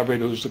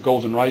collaborator, who's the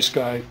golden rice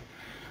guy.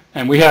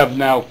 And we have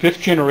now 5th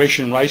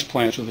generation rice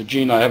plants with a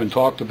gene I haven't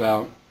talked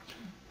about.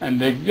 And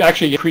they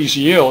actually increase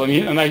yield.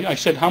 And I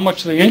said, how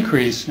much do they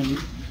increase? And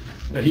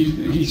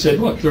he said,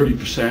 what,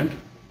 30%?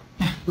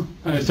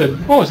 And I said,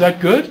 oh, is that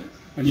good?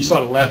 And he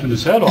started laughing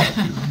his head off.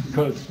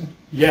 Because,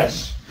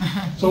 yes.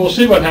 So we'll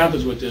see what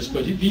happens with this.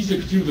 But these are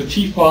through the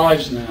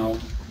T5s now.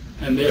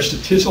 And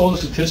all the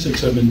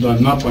statistics have been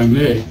done, not by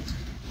me,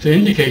 to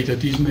indicate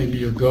that these may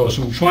be a go.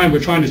 So we're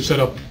trying to set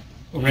up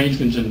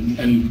arrangements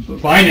and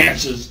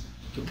finances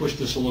to push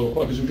this a little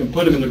further, because we can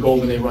put them in the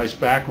golden A rice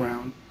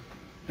background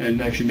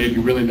and actually maybe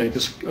really make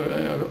this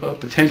a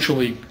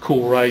potentially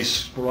cool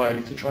rice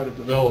variety to try to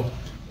develop.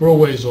 We're a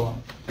ways off.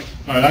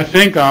 All right, I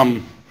think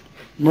I'm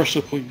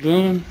mercifully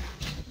done.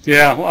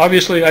 Yeah, well,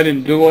 obviously I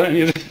didn't do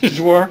any of this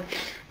work,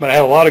 but I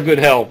had a lot of good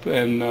help,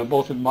 and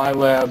both in my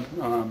lab,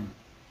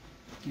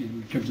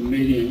 in terms of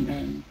me,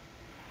 and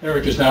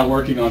Eric is now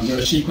working on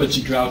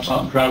sequencing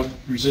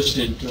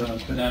drought-resistant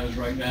bananas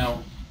right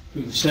now.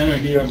 Through the center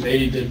here,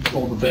 Mady did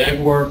all the bag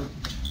work.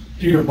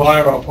 Peter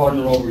Beyer, our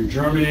partner over in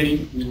Germany,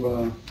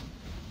 who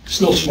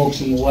still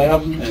smokes in the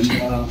lab, and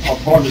our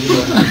partner.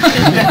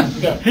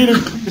 Yeah, Peter,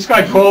 this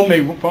guy called me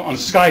on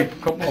Skype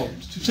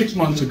 6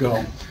 months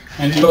ago,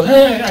 and he goes,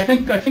 "Hey, I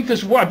think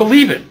this. I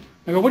believe it."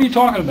 I go, "What are you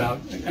talking about?"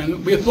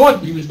 And we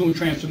thought he was doing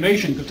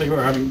transformation because they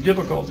were having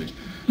difficulties.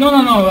 No.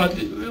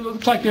 It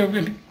looks like they're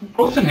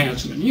growth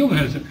enhancement, yield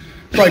enhancement.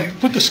 So I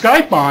put the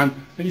Skype on,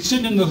 and he's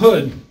sitting in the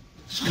hood,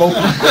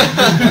 smoking.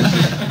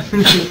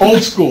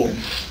 Old school.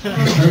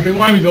 They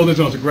wanted me to build this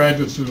when I was a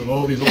graduate student,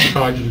 all these old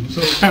colleges.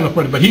 So it's kind of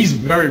funny, but he's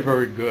very,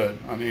 very good.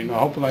 I mean,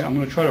 hopefully, I'm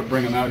going to try to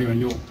bring him out here, and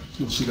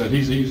you'll see that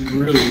he's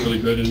really, really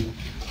good, and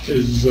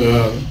is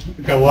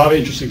got a lot of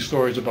interesting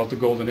stories about the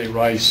Golden A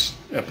Rice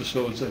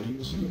episodes that he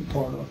was a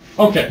part of.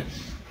 Okay,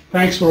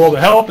 thanks for all the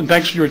help, and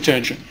thanks for your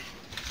attention.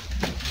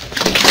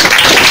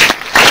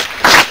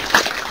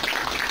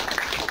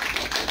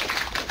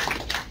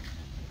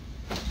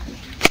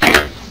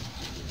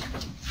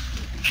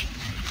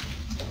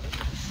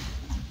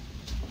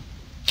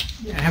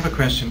 I have a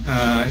question.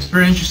 It's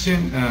very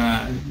interesting,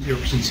 your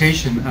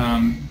presentation.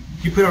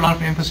 You put a lot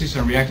of emphasis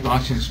on reactive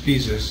oxygen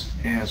species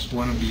as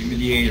one of the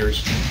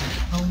mediators.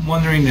 I'm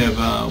wondering if,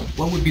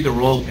 what would be the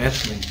role of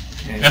ethylene?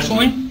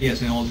 Ethylene?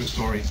 Yes, in all the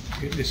story.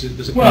 Does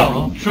it play a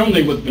role?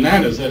 Certainly with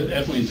bananas,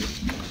 ethylene is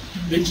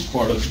a big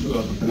part of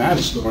the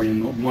banana story,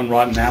 and one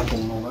rotten apple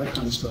and all that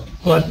kind of stuff.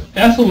 But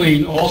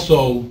ethylene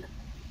also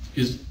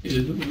is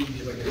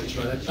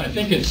I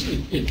think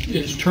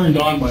it's turned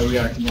on by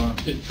reactive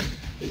oxygen.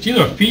 It's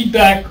either a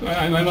feedback,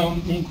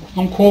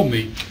 don't quote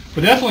me,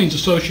 but ethylene is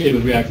associated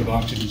with reactive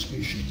oxygen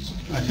species.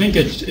 I think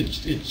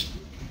it's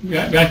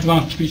reactive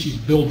oxygen species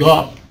build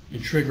up and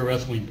trigger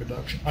ethylene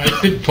production. I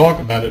didn't talk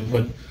about it,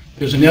 but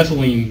there's an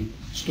ethylene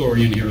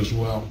story in here as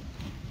well.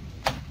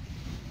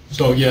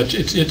 So yeah,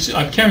 it's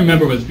I can't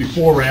remember if it's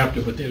before or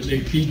after, but there's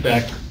a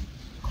feedback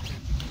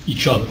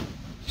each other.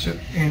 So,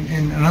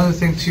 and another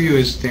thing too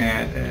is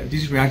that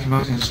these reactive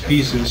oxygen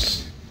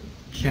species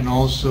can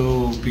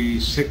also be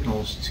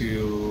signals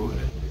to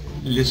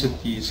elicit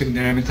the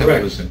secondary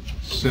metabolism.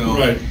 So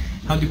right.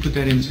 How do you put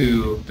that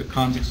into the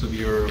context of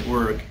your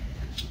work,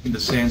 in the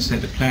sense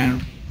that the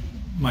plant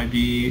might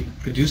be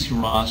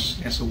producing ROS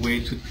as a way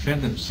to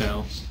defend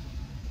themselves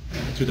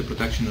through the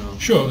production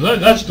of... Sure,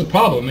 that's the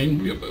problem. I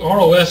mean,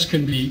 ROS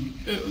can be,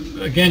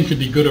 again, could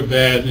be good or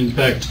bad. In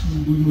fact,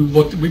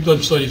 we've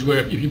done studies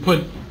where if you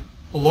put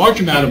a large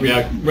amount of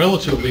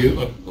relatively,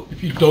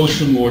 if you dose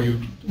them or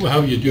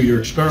how you do your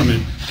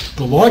experiment,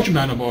 the large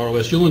amount of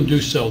ROS, you'll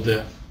induce cell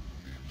death.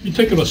 If you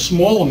take a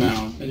small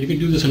amount, and you can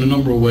do this in a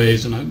number of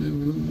ways,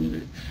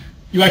 and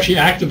you actually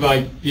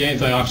activate the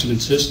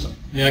antioxidant system.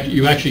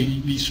 You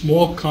actually, these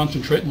small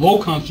low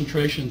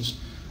concentrations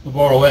of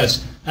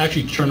ROS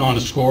actually turn on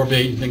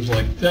ascorbate and things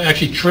like that,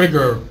 actually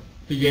trigger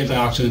the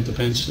antioxidant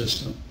defense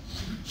system.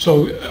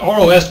 So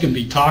ROS can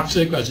be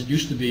toxic, as it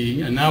used to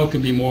be, and now it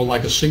can be more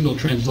like a signal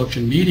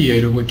transduction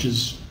mediator, which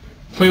is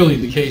clearly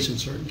the case in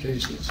certain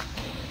cases.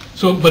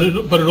 So, but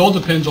it all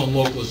depends on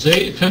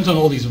localization. It depends on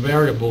all these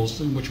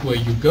variables in which way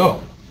you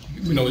go.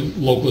 You know,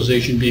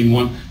 localization being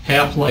one,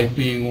 half-life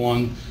being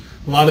one.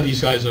 A lot of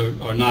these guys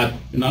are not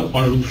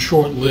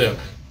short-lived,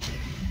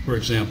 for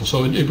example.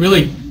 So it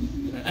really,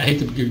 I hate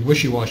to be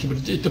wishy-washy,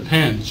 but it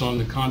depends on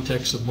the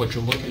context of what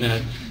you're looking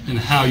at and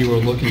how you are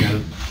looking at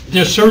it.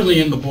 They're certainly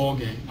in the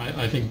ballgame.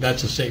 I think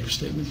that's a safe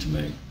statement to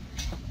make.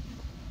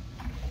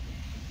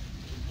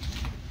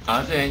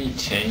 Are there any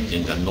change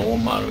in the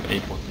normal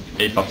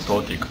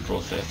apoptotic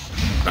process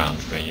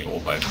plants when you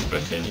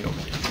overexpress any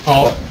of these?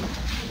 Oh,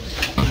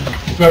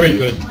 very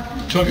good.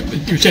 So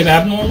you said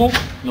abnormal?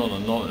 No,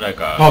 like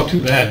a... Oh,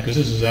 too bad, because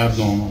this is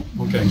abnormal.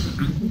 Okay.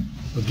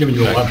 I've given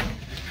you a lot.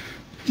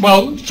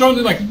 Well,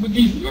 certainly, like with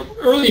these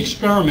early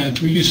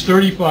experiments, we used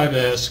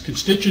 35S,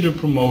 constitutive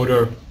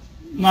promoter,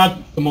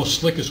 not the most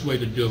slickest way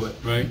to do it,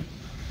 right?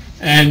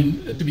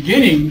 And at the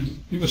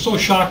beginning, we were so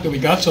shocked that we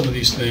got some of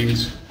these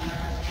things,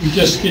 we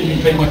just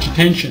didn't pay much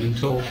attention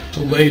until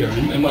later.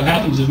 And what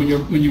happens is when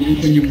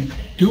you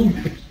do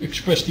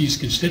express these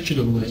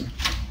constitutively,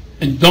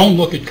 and don't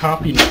look at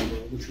copy number,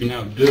 which we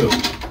now do,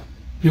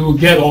 you will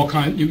get all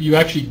kinds. You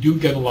actually do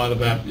get a lot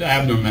of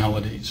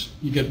abnormalities.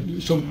 You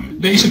get so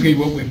basically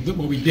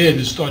what we did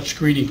is start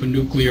screening for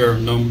nuclear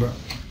number,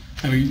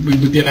 and we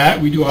do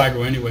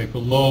agro anyway for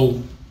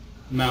low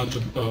amounts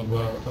of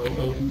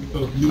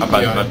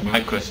nuclei. But my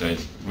question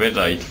is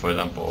whether it, for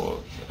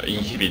example,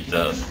 inhibit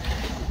the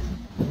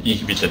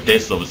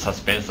death of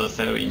suspensor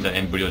cell in the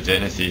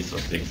embryogenesis or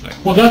things like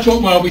that. Well, that's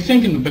what we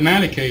think in the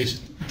banana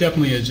case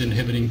definitely is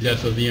inhibiting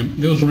death of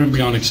those are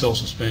embryonic cell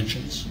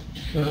suspensions.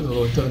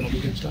 So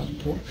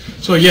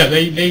yeah,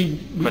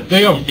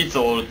 they are. It's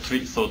all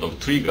sort of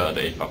trigger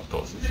the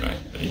apoptosis, right?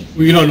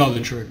 Well, you don't know the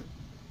trigger.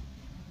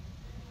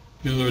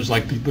 In other words,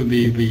 like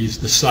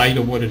the site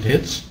of what it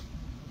hits.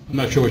 I'm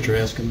not sure what you're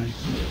asking me.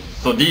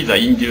 So these are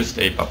induced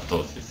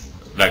apoptosis,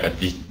 like a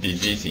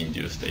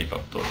disease-induced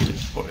apoptosis,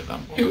 for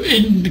example.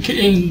 In the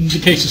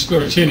case of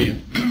sclerotinia.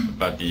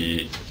 But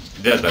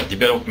there's a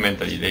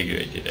developmentally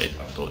regulated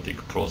apoptotic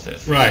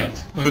process. Right.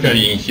 That could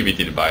be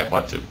inhibited by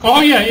what?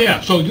 Oh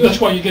yeah. So that's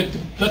why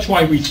that's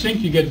why we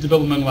think you get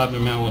developmental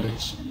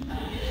abnormalities,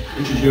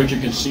 which is what you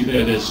can see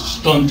there. There's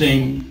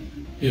stunting,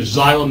 there's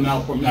xylem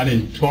malformation. I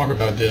didn't talk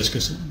about this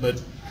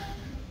but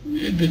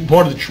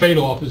part of the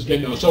trade-off is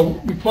getting. So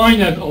we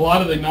find that a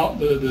lot of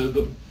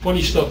the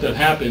funny stuff that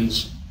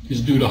happens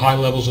is due to high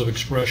levels of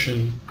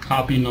expression,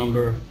 copy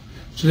number.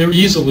 So they're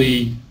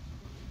easily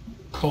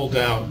culled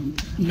out.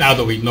 Now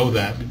that we know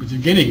that, at the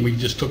beginning we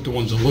just took the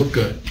ones that look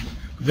good.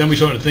 But then we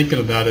started thinking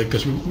about it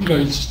because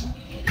it's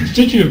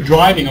constitutive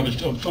driving of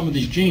some of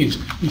these genes.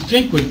 We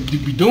think would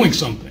be doing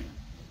something,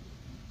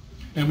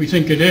 and we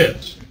think it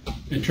is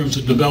in terms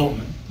of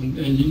development. And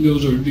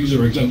these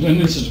are examples. And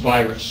this is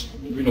virus.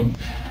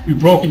 We've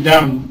broken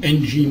down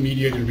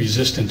NG-mediated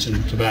resistance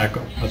in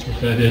tobacco. That's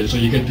what that is. So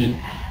you get the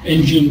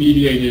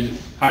NG-mediated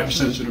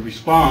hypersensitive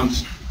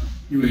response.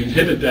 You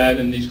inhibit that,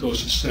 and these go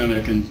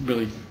systemic and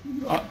really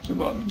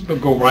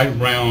go right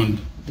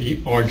around the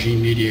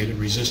RG-mediated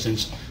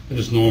resistance that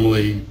is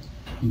normally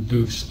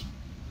induced.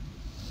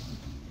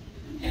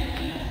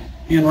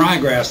 In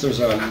ryegrass, there's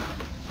a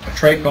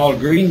trait called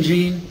green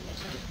gene,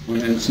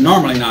 and it's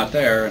normally not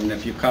there, and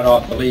if you cut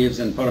off the leaves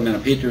and put them in a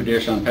petri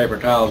dish on paper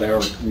towel, they're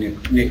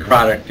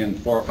necrotic in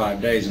 4 or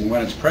 5 days, and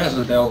when it's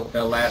present, they'll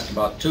last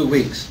about 2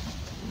 weeks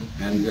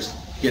and just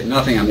get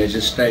nothing on them. They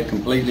just stay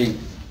completely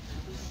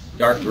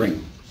dark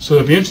green. So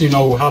it'd be interesting to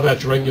know how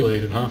that's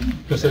regulated, huh?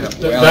 Because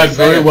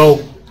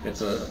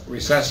It's a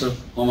recessive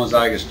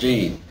homozygous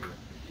gene.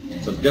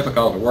 It's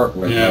difficult to work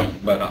with,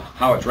 but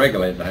how it's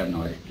regulated, I have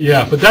no idea.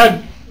 Yeah, but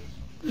that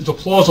is a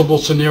plausible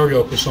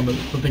scenario for some of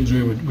the things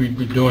we'd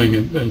be doing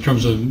in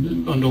terms of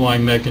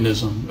underlying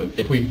mechanism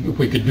if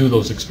we could do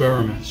those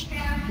experiments.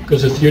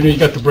 Because you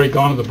got the break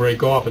on and the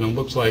break off, and it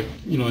looks like,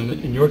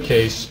 in your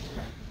case,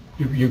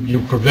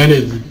 you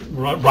prevented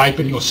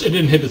ripening, it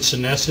inhibits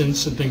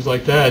senescence and things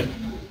like that.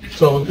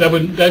 So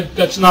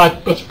that's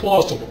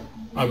plausible,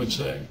 I would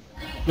say.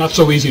 Not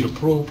so easy to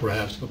prove,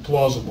 perhaps, but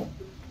plausible.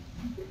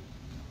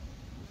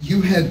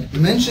 You had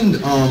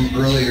mentioned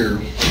earlier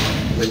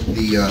with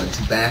the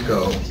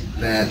tobacco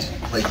that,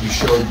 like, you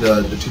showed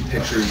the 2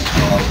 pictures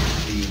of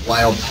the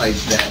wild type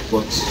that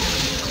looks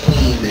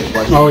clean. It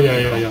wasn't. Oh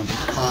yeah.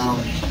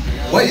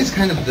 What is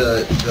kind of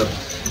the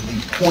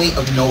point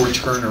of no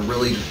return, or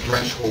really the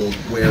threshold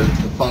where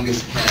the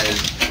fungus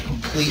has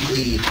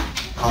completely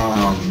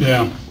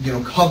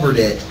covered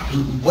it?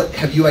 What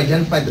have you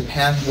identified the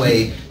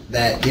pathway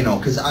that,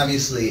 because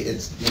obviously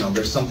it's,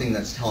 there's something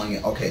that's telling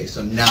it, okay,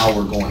 so now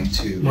we're going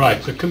to... Right,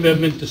 the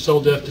commitment, the cell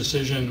death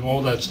decision,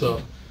 all that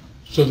stuff.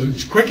 So the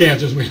quick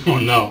answer is we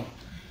don't know.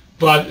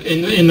 But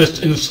in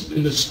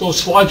those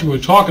slides we were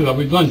talking about,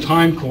 we've done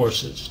time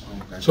courses.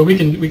 Okay. So we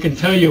can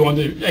tell you on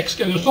the and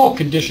it's all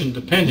condition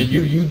dependent.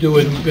 You do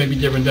it maybe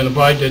different than if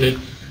I did it,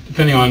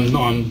 depending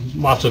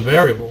on lots of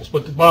variables.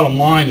 But the bottom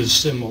line is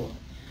similar.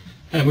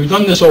 And we've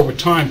done this over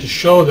time to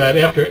show that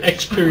after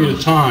X period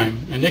of time,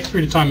 and X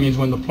period of time means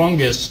when the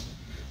fungus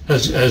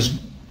has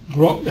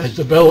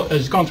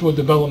gone through a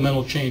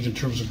developmental change in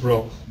terms of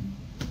growth.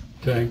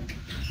 Okay,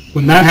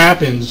 when that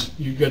happens,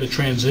 you get a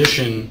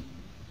transition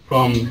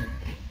from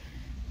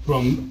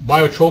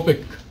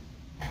biotropic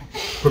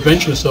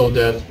prevention of cell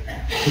death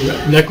to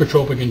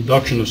necrotropic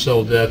induction of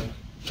cell death.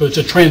 So it's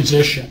a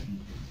transition.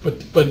 But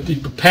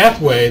the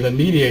pathway that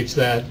mediates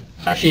that,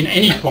 actually in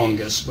any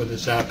fungus where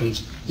this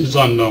happens, is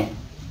unknown.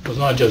 It's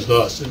not just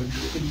us.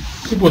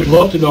 People would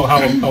love to know how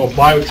a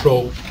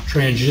biotrope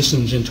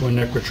transitions into a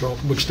necrotrope,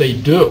 which they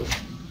do.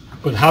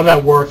 But how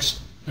that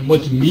works and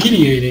what's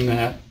mediating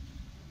that,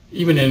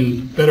 even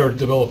in better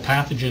developed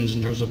pathogens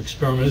in terms of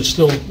experiment, is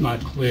still not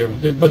clear.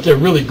 But they're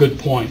really good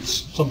points,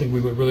 something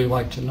we would really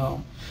like to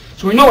know.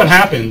 So we know what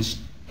happens,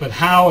 but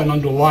how and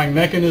underlying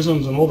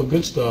mechanisms and all the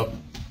good stuff,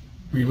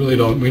 we really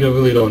don't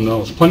know.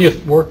 There's plenty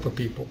of work for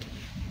people.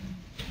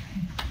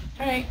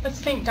 All right, let's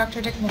thank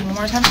Dr. Dickman one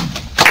more time.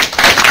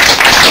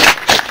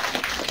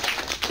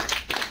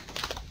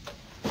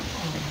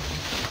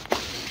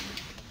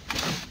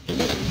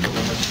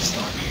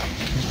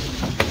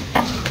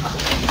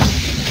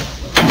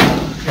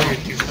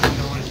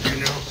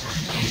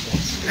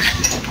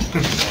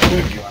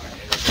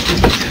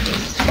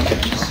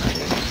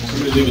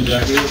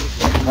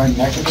 No,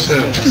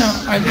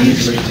 are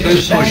these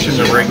effective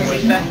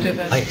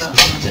as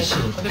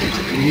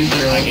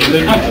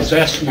They're not the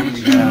best ones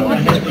we have,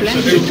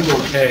 so they do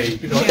okay.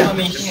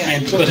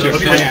 And plus their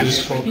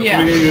plans,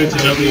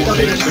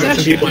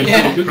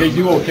 they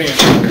do okay.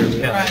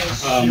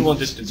 You want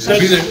this to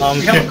We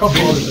have a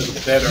couple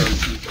others that are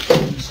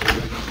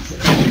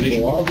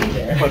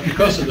better, but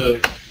because of the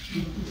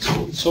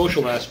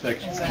social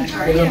aspects,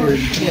 whatever,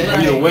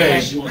 either way,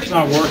 it's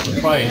not worth the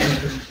fight.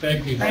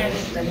 Thank you. Well,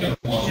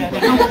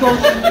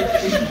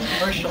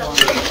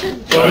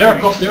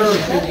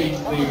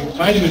 the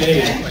vitamin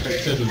A, like I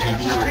said, was a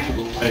year or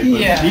two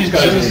away, but these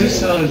guys,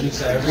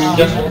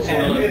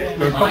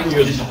 they're a couple of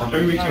years,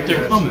 every week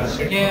they're coming.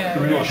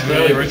 They're in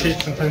Australia, right?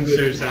 Sometimes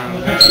there's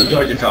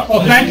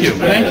Oh, thank you.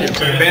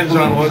 depends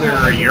on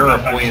whether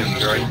Europe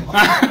wins, right?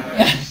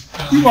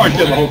 You weren't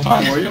there the whole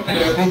time, were you?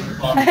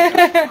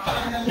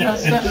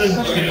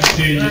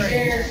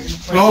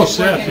 Oh,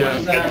 Seth, yeah.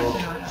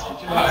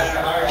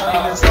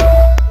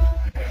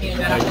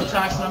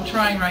 aflatoxin. I'm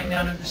trying right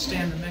now to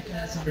understand the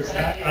mechanism. Oh,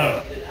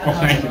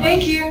 thank you.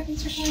 Thank you.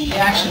 Thanks for sharing. The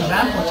action of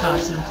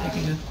aflatoxin, I'm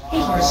taking a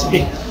course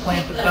in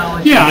plant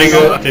pathology. Yeah, I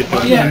go.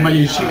 I might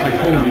use my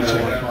phone.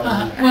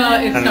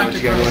 Well, it's Dr.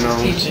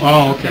 Gross's teaching.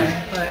 Oh,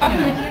 okay.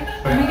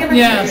 But,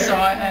 yeah, so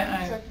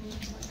I'm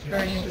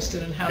very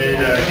interested in how I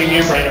think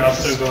you're right now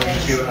still going to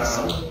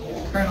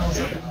kernels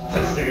of,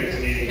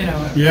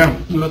 Yeah,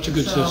 well, that's a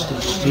good system.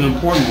 It's an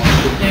important one.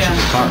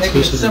 yeah, make it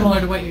Toxicity.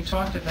 similar to what you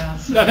talked about.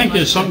 So I think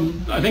there's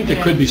some. I think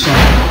there could be some.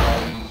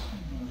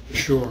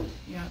 Sure.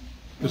 Yeah.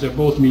 Because they're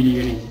both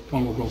mediating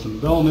fungal growth and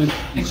development,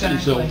 and cell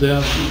Exactly.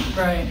 death.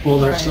 Right, Well,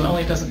 right, that's.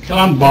 only doesn't kill.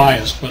 I'm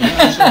biased, but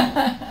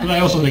I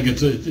also think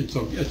it's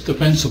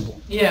defensible.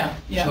 Yeah,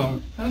 yeah.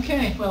 So-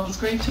 Okay, well, it's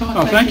great talk.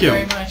 Oh, thank you.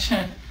 Very much.